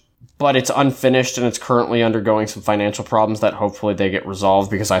Shardbound, but it's unfinished and it's currently undergoing some financial problems that hopefully they get resolved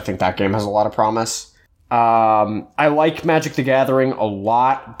because I think that game has a lot of promise. I like Magic the Gathering a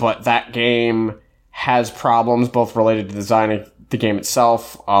lot, but that game has problems both related to the design of the game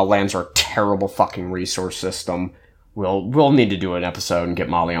itself. Lands are a terrible fucking resource system. We'll need to do an episode and get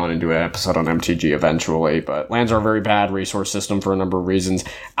Molly on and do an episode on MTG eventually, but lands are a very bad resource system for a number of reasons.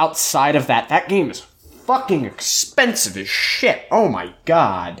 Outside of that, that game is fucking expensive as shit. Oh my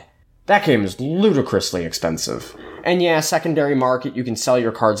god. That game is ludicrously expensive. And yeah, secondary market, you can sell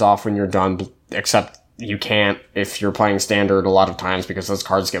your cards off when you're done, except you can't if you're playing standard a lot of times because those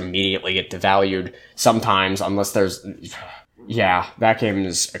cards immediately get devalued sometimes unless there's... Yeah, that game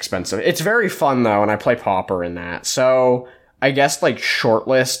is expensive. It's very fun, though, and I play Pauper in that. So, I guess, like,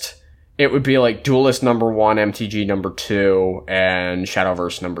 shortlist, it would be, like, Duelist number 1, MTG number 2, and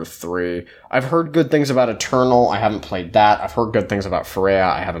Shadowverse number 3. I've heard good things about Eternal. I haven't played that. I've heard good things about Freya.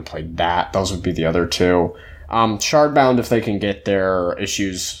 I haven't played that. Those would be the other two. Shardbound, if they can get their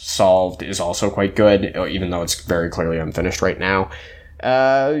issues solved, is also quite good, even though it's very clearly unfinished right now.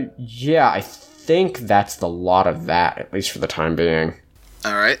 Yeah, I think that's the lot of that, at least for the time being.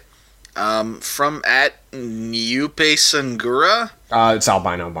 All right. From at Nyupe Sangura? It's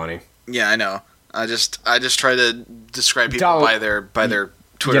Albino Bunny. Yeah, I know. I just try to describe people by their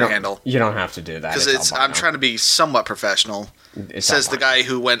Twitter handle. You don't have to do that. Because I'm trying to be somewhat professional. Says albino. The guy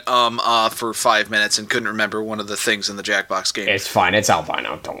who went for 5 minutes and couldn't remember one of the things in the Jackbox game. It's fine. It's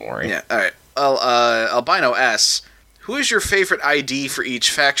Albino. Don't worry. Yeah. All right. Albino asks, who is your favorite ID for each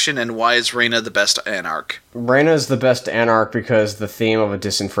faction, and why is Reyna the best Anarch? Reyna is the best Anarch because the theme of a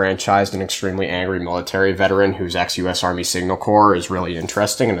disenfranchised and extremely angry military veteran who's ex-US Army Signal Corps is really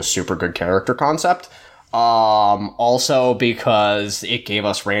interesting and a super good character concept. Also because it gave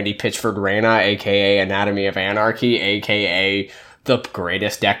us Randy Pitchford Reyna, aka Anatomy of Anarchy, aka the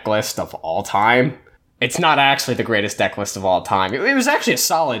greatest deck list of all time. It's not actually the greatest deck list of all time. It was actually a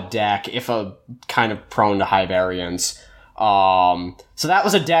solid deck, if a kind of prone to high variance. So that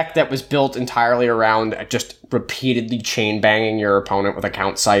was a deck that was built entirely around just repeatedly chain banging your opponent with a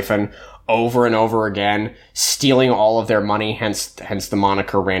Count Siphon over and over again, stealing all of their money, hence the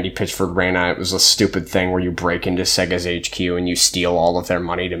moniker Randy Pitchford Reyna. It was a stupid thing where you break into Sega's HQ and you steal all of their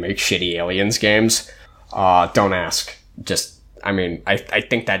money to make shitty Aliens games. Don't ask. I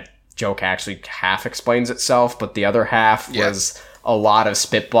think that joke actually half explains itself, but the other half was a lot of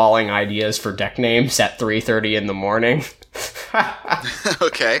spitballing ideas for deck names at 3:30 in the morning.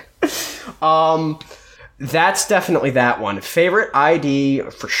 Okay. That's definitely that one. Favorite ID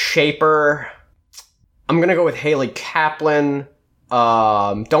for Shaper, I'm gonna go with Haley Kaplan.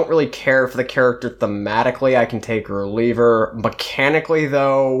 Don't really care for the character thematically. I can take her or leave her. Mechanically,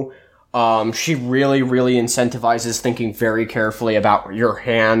 though, she really, really incentivizes thinking very carefully about your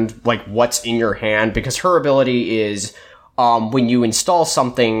hand, like what's in your hand, because her ability is, when you install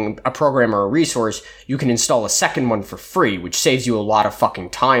something, a program or a resource, you can install a second one for free, which saves you a lot of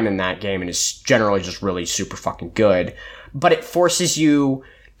fucking time in that game and is generally just really super fucking good. But it forces you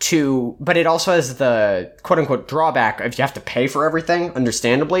but it also has the quote-unquote drawback of you have to pay for everything,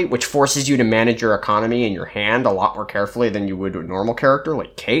 understandably, which forces you to manage your economy in your hand a lot more carefully than you would a normal character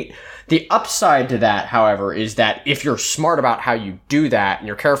like Kate. The upside to that, however, is that if you're smart about how you do that and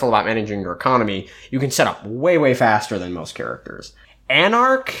you're careful about managing your economy, you can set up way, way faster than most characters.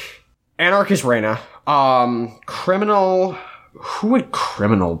 Anarch is Reyna. Criminal, who would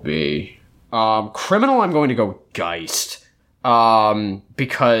Criminal be? Criminal, I'm going to go Geist.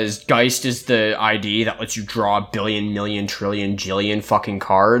 Because Geist is the ID that lets you draw a billion, million, trillion, jillion fucking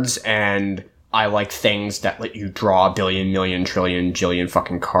cards, and I like things that let you draw a billion, million, trillion, jillion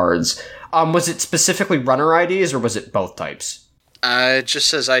fucking cards. Was it specifically runner IDs, or was it both types? It just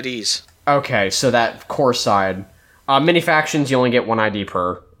says IDs. Okay, so that core side. Mini factions, you only get one ID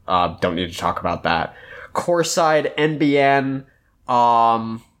per. Don't need to talk about that. Core side, NBN,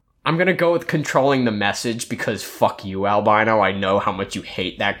 I'm gonna go with controlling the message because fuck you, albino. I know how much you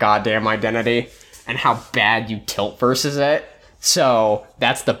hate that goddamn identity and how bad you tilt versus it. So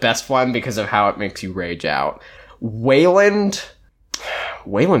that's the best one because of how it makes you rage out. Wayland's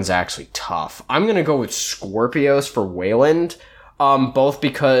actually tough. I'm gonna go with Scorpios for Wayland. Both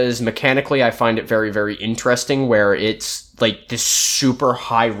because mechanically I find it very, very interesting where it's like this super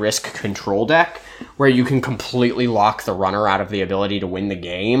high risk control deck where you can completely lock the runner out of the ability to win the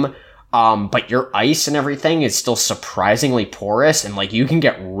game. But your ice and everything is still surprisingly porous, and like you can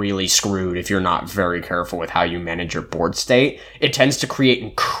get really screwed if you're not very careful with how you manage your board state. It tends to create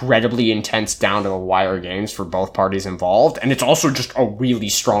incredibly intense down to the wire games for both parties involved, and it's also just a really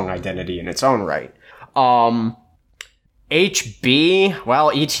strong identity in its own right. HB,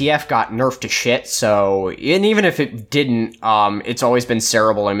 well, ETF got nerfed to shit, so, and even if it didn't, it's always been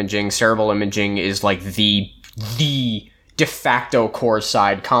cerebral imaging. Cerebral imaging is like the de facto core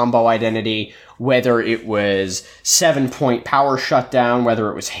side combo identity, whether it was 7-point power shutdown,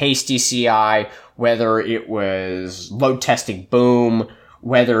 whether it was hasty CI, whether it was load testing boom,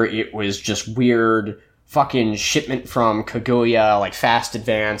 whether it was just weird fucking shipment from Kaguya, like fast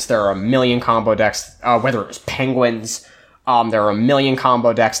advance. There are a million combo decks, whether it was penguins. There are a million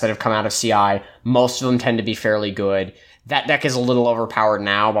combo decks that have come out of CI. Most of them tend to be fairly good. That deck is a little overpowered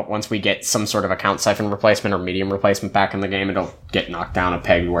now, but once we get some sort of account siphon replacement or medium replacement back in the game, it'll get knocked down a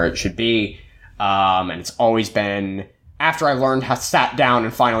peg where it should be. And it's always been, after I sat down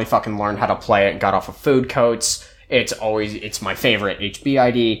and finally fucking learned how to play it and got off of food coats, it's my favorite HB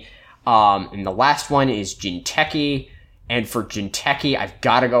ID. And the last one is Jinteki. And for Jinteki, I've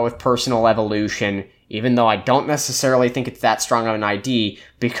got to go with Personal Evolution, even though I don't necessarily think it's that strong of an ID,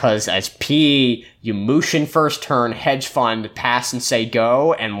 because as PE, you Mushin first turn, hedge fund, pass and say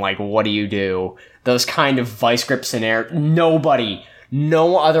go, and like, what do? Those kind of vice grip scenario.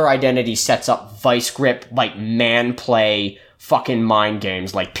 No other identity sets up vice grip, like man play, fucking mind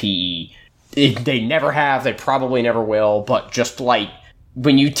games like PE. They never have, they probably never will, but just like,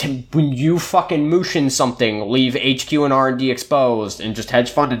 when you fucking Mushin something, leave HQ and R&D exposed, and just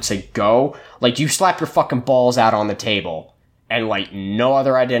hedge fund and say go, like, you slap your fucking balls out on the table, and like, no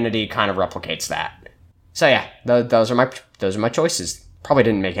other identity kind of replicates that. So yeah, those are my choices. Probably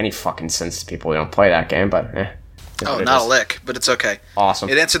didn't make any fucking sense to people who don't play that game, but Oh, not a lick, but it's okay. Awesome.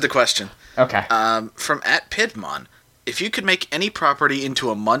 It answered the question. Okay. From @Pidmon, if you could make any property into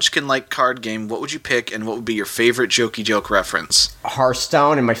a Munchkin-like card game, what would you pick, and what would be your favorite jokey joke reference?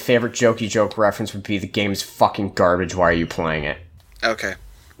 Hearthstone, and my favorite jokey joke reference would be the game's fucking garbage, why are you playing it? Okay.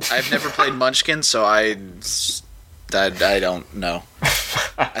 I've never played Munchkin, so I don't know.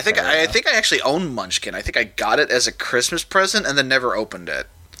 I think I actually own Munchkin. I think I got it as a Christmas present and then never opened it.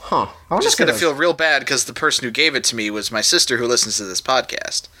 Huh. I'm just going to feel real bad because the person who gave it to me was my sister who listens to this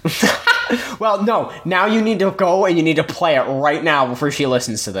podcast. Well, no. Now you need to go and you need to play it right now before she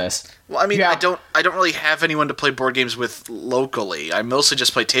listens to this. Well, I mean, yeah. I don't really have anyone to play board games with locally. I mostly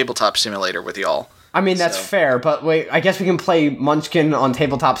just play Tabletop Simulator with y'all. I mean, that's fair, but wait, I guess we can play Munchkin on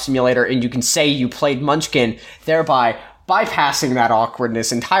Tabletop Simulator and you can say you played Munchkin, thereby bypassing that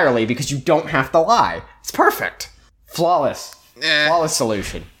awkwardness entirely because you don't have to lie. It's perfect. Flawless. Flawless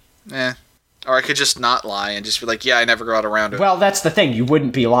solution. Or I could just not lie and just be like, yeah, I never got around to it. Well, that's the thing. You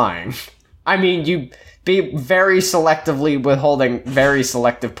wouldn't be lying. I mean, you'd be very selectively withholding very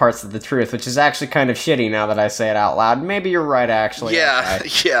selective parts of the truth, which is actually kind of shitty now that I say it out loud. Maybe you're right, actually. Yeah,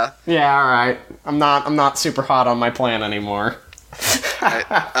 okay. Yeah. Yeah, alright. I'm not super hot on my plan anymore. Right,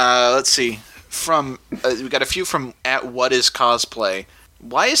 let's see. We got a few from @WhatIsCosplay.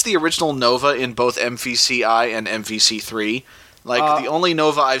 Why is the original Nova in both MVCI and MVC3? Like, the only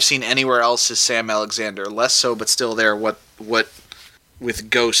Nova I've seen anywhere else is Sam Alexander. Less so, but still there. What with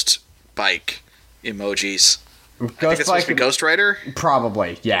Ghost Bike emojis? I think it's supposed to be Ghost Rider?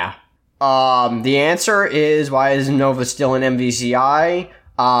 Probably, yeah. The answer is, why is Nova still in MVCI?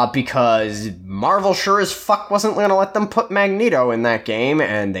 Because Marvel sure as fuck wasn't gonna let them put Magneto in that game,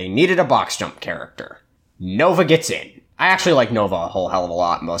 and they needed a box jump character. Nova gets in. I actually like Nova a whole hell of a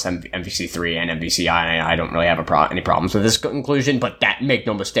lot in both MVC3 and MVCI, and I don't really have any problems with this conclusion, but make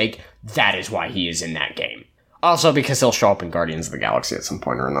no mistake, that is why he is in that game. Also because he'll show up in Guardians of the Galaxy at some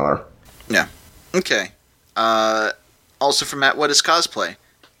point or another. Yeah. Okay. Also from @WhatIsCosplay.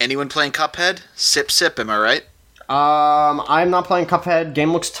 Anyone playing Cuphead? Sip, am I right? I'm not playing Cuphead.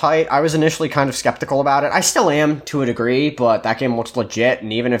 Game looks tight. I was initially kind of skeptical about it. I still am, to a degree, but that game looks legit,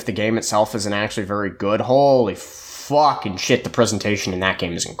 and even if the game itself isn't actually very good, holy fucking shit, the presentation in that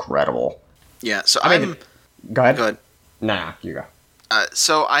game is incredible. Yeah, so Go ahead. Go ahead. Nah, you go.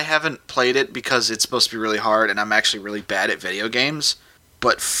 So I haven't played it because it's supposed to be really hard, and I'm actually really bad at video games.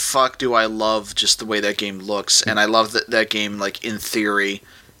 but fuck do I love just the way that game looks, and I love that game, like, in theory.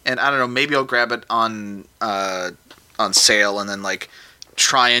 And I don't know, maybe I'll grab it on sale and then, like,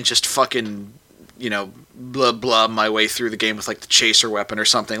 try and just fucking, blah blah my way through the game with, like, the chaser weapon or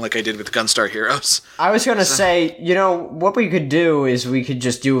something, like I did with Gunstar Heroes. I was gonna say, what we could do is we could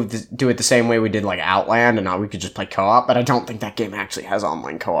just do it the same way we did, like, Outland, and now we could just play co-op, but I don't think that game actually has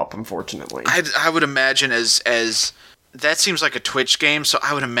online co-op, unfortunately. I would imagine as that seems like a Twitch game, so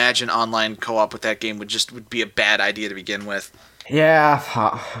I would imagine online co-op with that game would be a bad idea to begin with. Yeah,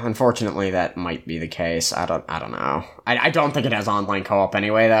 unfortunately that might be the case. I don't know. I don't think it has online co-op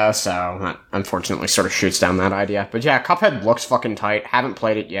anyway, though, so that unfortunately sort of shoots down that idea. But yeah, Cuphead looks fucking tight. Haven't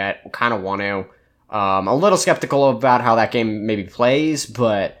played it yet. Kind of want to. A little skeptical about how that game maybe plays,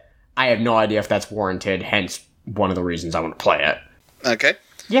 but I have no idea if that's warranted, hence one of the reasons I want to play it. Okay.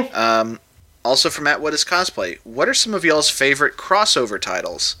 Yeah. Also from Matt, what is cosplay? What are some of y'all's favorite crossover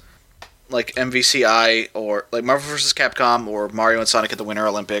titles? Like MVCI, or like Marvel vs. Capcom, or Mario and Sonic at the Winter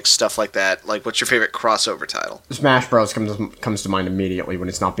Olympics, stuff like that. Like, what's your favorite crossover title? Smash Bros. comes to mind immediately when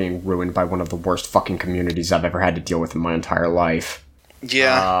it's not being ruined by one of the worst fucking communities I've ever had to deal with in my entire life.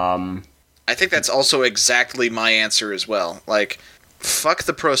 Yeah. I think that's also exactly my answer as well. Like, fuck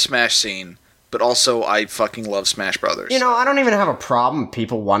the pro Smash scene, but also I fucking love Smash Brothers. I don't even have a problem with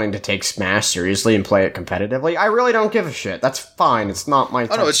people wanting to take Smash seriously and play it competitively. I really don't give a shit. That's fine. It's not my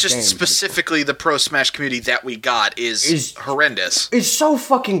type Oh no, it's just game, specifically the pro Smash community that we got is horrendous. It's so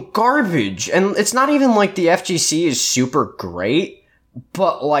fucking garbage. And it's not even like the FGC is super great,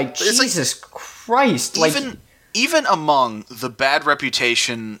 but like, Jesus Christ. Even among the bad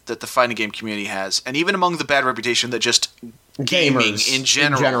reputation that the fighting game community has, and even among the bad reputation that just gaming in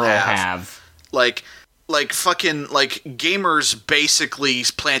general have. Like fucking, like, gamers basically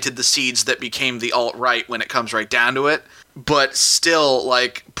planted the seeds that became the alt-right when it comes right down to it. But still,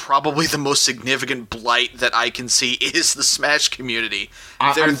 like, probably the most significant blight that I can see is the Smash community.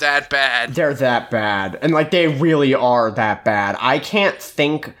 They're that bad. They're that bad. And, like, they really are that bad. I can't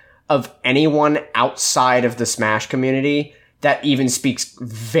think of anyone outside of the Smash community that even speaks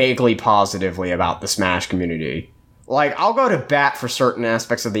vaguely positively about the Smash community. Like, I'll go to bat for certain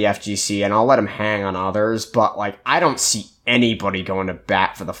aspects of the FGC, and I'll let them hang on others, but, like, I don't see anybody going to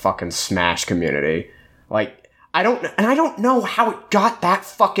bat for the fucking Smash community. Like, I don't know how it got that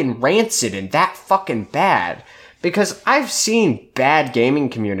fucking rancid and that fucking bad. Because I've seen bad gaming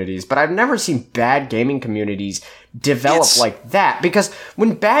communities, but I've never seen bad gaming communities develop like that. Because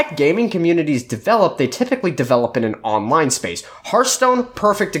when bad gaming communities develop, they typically develop in an online space. Hearthstone,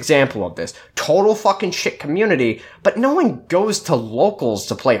 perfect example of this. Total fucking shit community, but no one goes to locals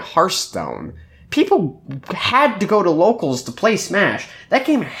to play Hearthstone. People had to go to locals to play Smash. That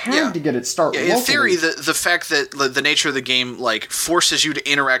game had to get its start locally. In theory, the fact that the nature of the game, like, forces you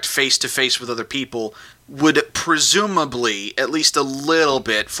to interact face-to-face with other people would presumably, at least a little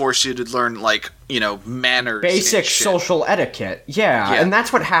bit, force you to learn, like, manners. Basic social etiquette. Yeah, and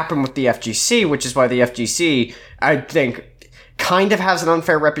that's what happened with the FGC, which is why the FGC, I think, kind of has an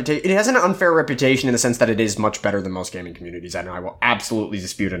unfair reputation. It has an unfair reputation in the sense that it is much better than most gaming communities. I know I will absolutely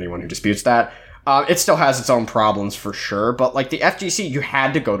dispute anyone who disputes that. It still has its own problems for sure, but like the FGC, you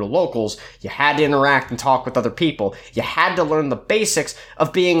had to go to locals, you had to interact and talk with other people, you had to learn the basics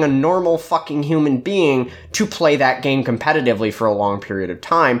of being a normal fucking human being to play that game competitively for a long period of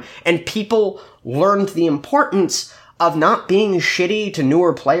time, and people learned the importance of not being shitty to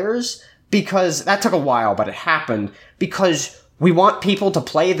newer players, because that took a while, but it happened, because we want people to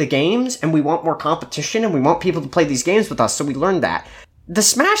play the games, and we want more competition, and we want people to play these games with us, so we learned that. The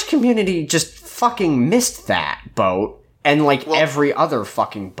Smash community just fucking missed that boat, and every other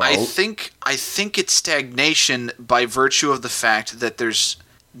fucking boat. I think it's stagnation by virtue of the fact that there's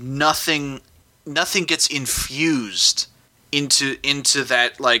nothing gets infused into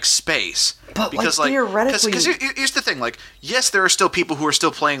that space. But because theoretically, because here's the thing, yes, there are still people who are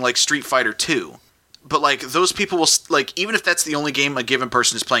still playing Street Fighter 2. But, those people will, even if that's the only game a given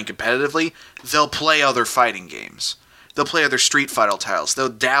person is playing competitively, they'll play other fighting games. They'll play other Street Fighter titles. They'll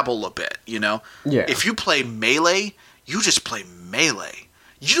dabble a bit, Yeah. If you play Melee, you just play Melee.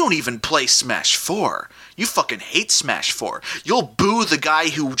 You don't even play Smash 4. You fucking hate Smash 4. You'll boo the guy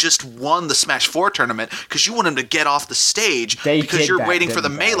who just won the Smash 4 tournament because you want him to get off the stage because you're waiting for the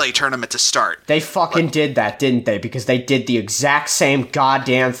Melee tournament to start. They fucking did that, didn't they? Because they did the exact same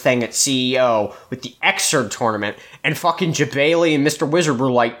goddamn thing at CEO with the Xrd tournament, and fucking Jabali and Mr. Wizard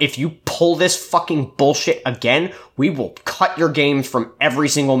were like, if you pull this fucking bullshit again, we will cut your games from every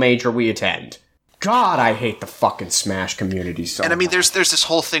single major we attend. God, I hate the fucking Smash community so much. And I mean, there's this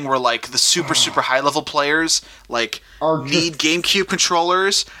whole thing where, like, the super high level players, like, need GameCube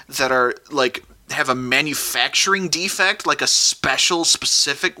controllers that are, like, have a manufacturing defect, like a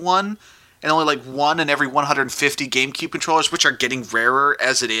specific one, and only, like, 1 in every 150 GameCube controllers, which are getting rarer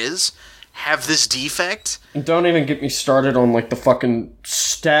as it is, have this defect. Don't even get me started on, like, the fucking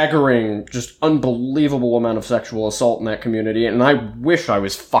staggering, just unbelievable amount of sexual assault in that community, and I wish I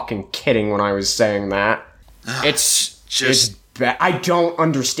was fucking kidding when I was saying that. It's bad. I don't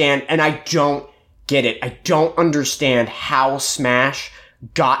understand, and I don't get it. I don't understand how Smash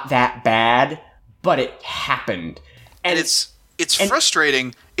got that bad, but it happened. And it's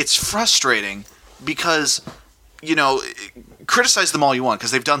frustrating. It's frustrating because, you know, criticize them all you want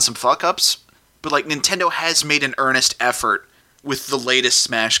because they've done some fuck-ups, but, like, Nintendo has made an earnest effort with the latest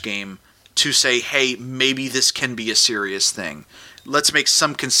Smash game to say, hey, maybe this can be a serious thing. Let's make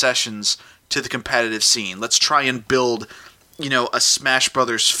some concessions to the competitive scene. Let's try and build, you know, a Smash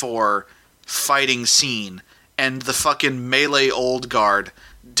Brothers 4 fighting scene, and the fucking Melee old guard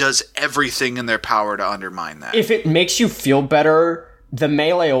does everything in their power to undermine that. If it makes you feel better, the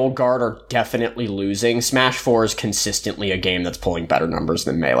Melee old guard are definitely losing. Smash 4 is consistently a game that's pulling better numbers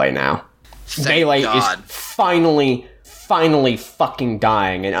than Melee now. Melee is finally fucking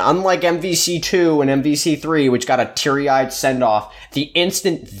dying. And unlike MVC2 and MVC3, which got a teary-eyed send-off, the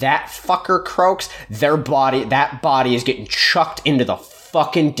instant that fucker croaks, that body is getting chucked into the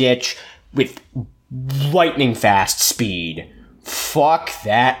fucking ditch with lightning fast speed. Fuck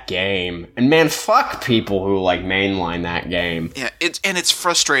that game. And man, fuck people who, like, mainline that game. Yeah, it's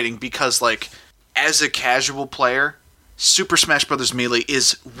frustrating because, like, as a casual player, Super Smash Bros. Melee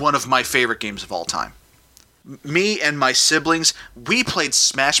is one of my favorite games of all time. Me and my siblings, we played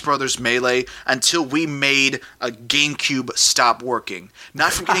Smash Bros. Melee until we made a GameCube stop working.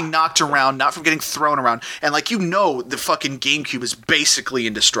 Not from getting knocked around, not from getting thrown around. And, like, you know, the fucking GameCube is basically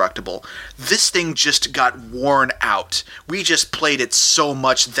indestructible. This thing just got worn out. We just played it so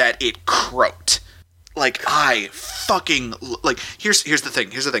much that it croaked. Like, I fucking, like, here's the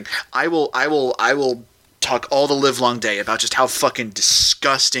thing. I will talk all the livelong day about just how fucking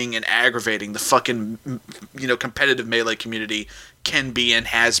disgusting and aggravating the fucking, you know, competitive Melee community can be and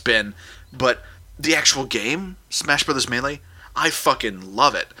has been. But the actual game, Smash Bros. Melee, I fucking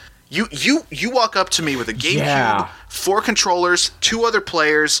love it. You walk up to me with a GameCube, 4 controllers, 2 other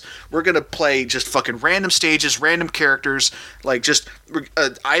players. We're gonna play just fucking random stages, random characters, like just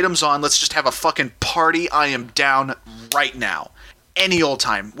items on. Let's just have a fucking party. I am down right now. Any old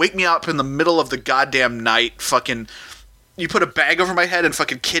time. Wake me up in the middle of the goddamn night, fucking, you put a bag over my head and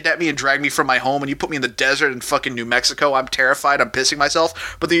fucking kidnap me and drag me from my home, and you put me in the desert in fucking New Mexico. I'm terrified, I'm pissing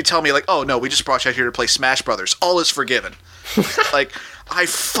myself, but then you tell me, like, oh no, we just brought you out here to play Smash Brothers. All is forgiven. Like, I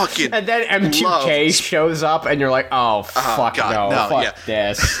fucking and then M2K shows up and you're like, oh fuck, God, no, fuck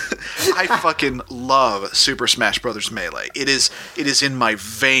this. I fucking love Super Smash Brothers Melee. It is in my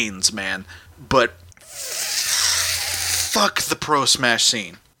veins, man. But fuck the pro Smash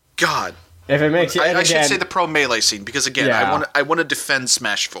scene. God. If it makes you, I should say the pro Melee scene because, again, I want to defend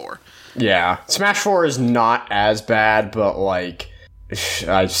Smash 4. Yeah, Smash 4 is not as bad, but, like,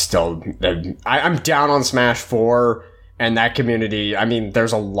 I'm down on Smash 4, and that community, I mean,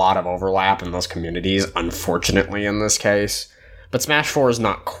 there's a lot of overlap in those communities, unfortunately, in this case. But Smash 4 is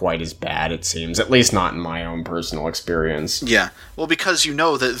not quite as bad, it seems. At least not in my own personal experience. Yeah. Well, because you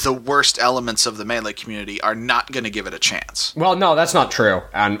know that the worst elements of the Melee community are not going to give it a chance. Well, no, that's not true.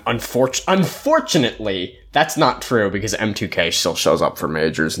 And unfortunately, that's not true because M2K still shows up for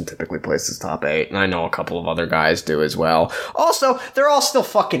majors and typically places top 8. And I know a couple of other guys do as well. Also, they're all still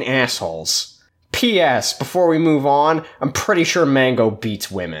fucking assholes. P.S. Before we move on, I'm pretty sure Mango beats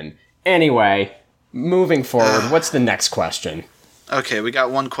women. Anyway, moving forward, what's the next question? Okay, we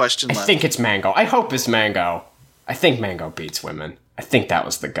got one question left. I think it's Mango. I hope it's Mango. I think Mango beats women. I think that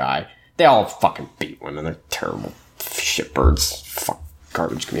was the guy. They all fucking beat women. They're terrible shitbirds. Fuck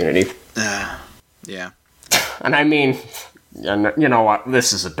garbage community. Yeah. And I mean, you know what?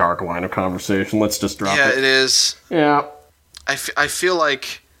 This is a dark line of conversation. Let's just drop it. Yeah, it is. Yeah. I feel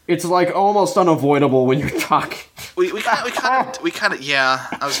like it's like almost unavoidable when you're talking. We kind of, yeah.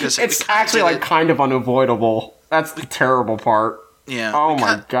 I was gonna say it's actually like kind of unavoidable. That's the terrible part. Yeah. Oh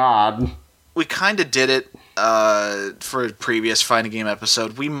my god. We kind of did it for a previous fighting game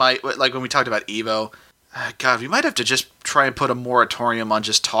episode. We might, like when we talked about Evo. God, we might have to just try and put a moratorium on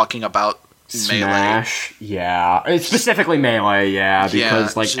just talking about Smash, Melee. Yeah. It's specifically Melee, yeah.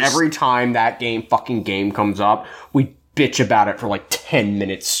 Because, every time that fucking game comes up, we bitch about it for, 10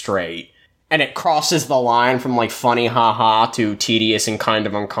 minutes straight. And it crosses the line from, like, funny haha to tedious and kind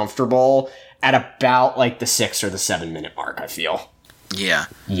of uncomfortable at about, like, the 6 or the 7 minute mark, I feel. Yeah.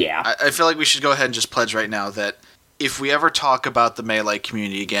 Yeah. I feel like we should go ahead and just pledge right now that if we ever talk about the Melee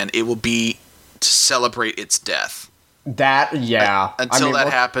community again, it will be to celebrate its death. That, yeah. Until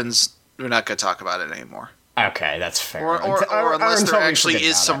that happens, we're not going to talk about it anymore. Okay, that's fair. Or unless there actually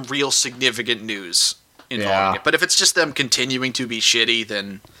is some real significant news involving it. But if it's just them continuing to be shitty,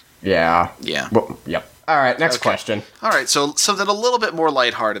 then... Yeah. Yeah. Well, yep. All right, next question. All right, so something a little bit more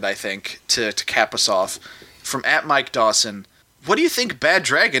lighthearted, I think, to cap us off. From @MikeDawson. What do you think Bad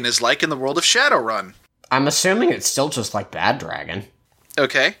Dragon is like in the world of Shadowrun? I'm assuming it's still just like Bad Dragon.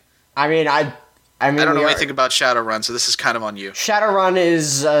 Okay. I mean, I don't know anything about Shadowrun, so this is kind of on you. Shadowrun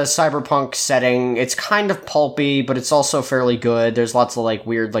is a cyberpunk setting. It's kind of pulpy, but it's also fairly good. There's lots of, like,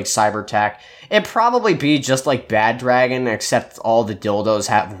 weird, like, cyber tech. It'd probably be just like Bad Dragon, except all the dildos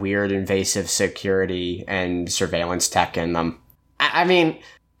have weird invasive security and surveillance tech in them. I mean,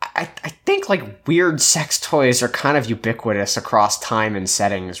 I think, like, weird sex toys are kind of ubiquitous across time and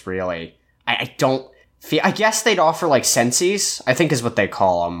settings, really. I don't feel... I guess they'd offer, like, sensies, I think is what they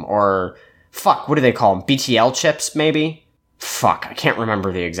call them, or... Fuck, what do they call them? BTL chips, maybe? Fuck, I can't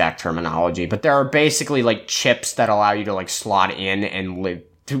remember the exact terminology, but there are basically, like, chips that allow you to, like, slot in and live...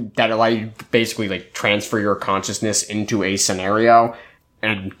 that allow you to basically, like, transfer your consciousness into a scenario,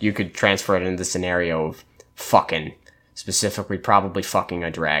 and you could transfer it into the scenario of fucking, specifically probably fucking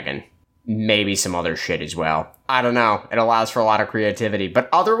a dragon. Maybe some other shit as well. I don't know. It allows for a lot of creativity, but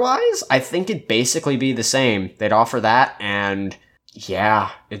otherwise, I think it'd basically be the same. They'd offer that, and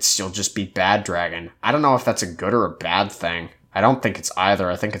yeah, it'd still just be Bad Dragon. I don't know if that's a good or a bad thing. I don't think it's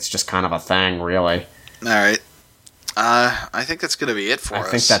either. I think it's just kind of a thing, really. Alright. I think that's gonna be it for us. I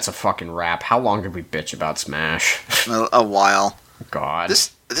think that's a fucking wrap. How long did we bitch about Smash? A while. God.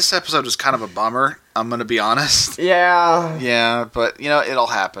 This episode was kind of a bummer, I'm gonna be honest. Yeah. Yeah, but, you know, it'll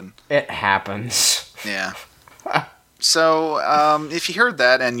happen. It happens. Yeah. So, if you heard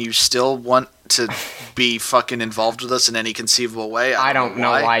that and you still want to be fucking involved with us in any conceivable way, I don't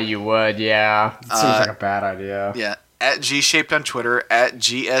know why you would, yeah. It seems like a bad idea. Yeah. @GShaped on Twitter,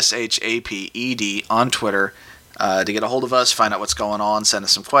 @GSHAPED on Twitter. To get a hold of us, find out what's going on, send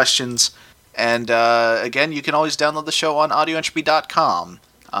us some questions. And, again, you can always download the show on audioentropy.com.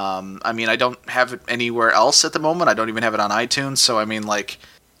 I mean, I don't have it anywhere else at the moment. I don't even have it on iTunes. So, I mean, like,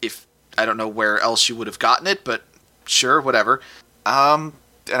 I don't know where else you would have gotten it, but sure, whatever. And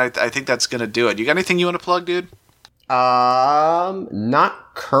I think that's going to do it. You got anything you want to plug, dude?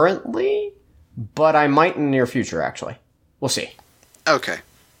 Not currently, but I might in the near future, actually. We'll see. Okay.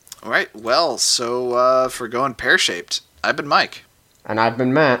 All right, well, so for going pear-shaped, I've been Mike. And I've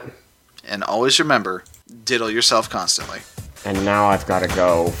been Matt. And always remember, diddle yourself constantly. And now I've got to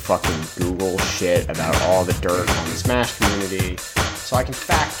go fucking Google shit about all the dirt on the Smash community so I can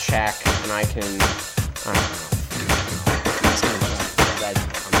fact check and I don't know.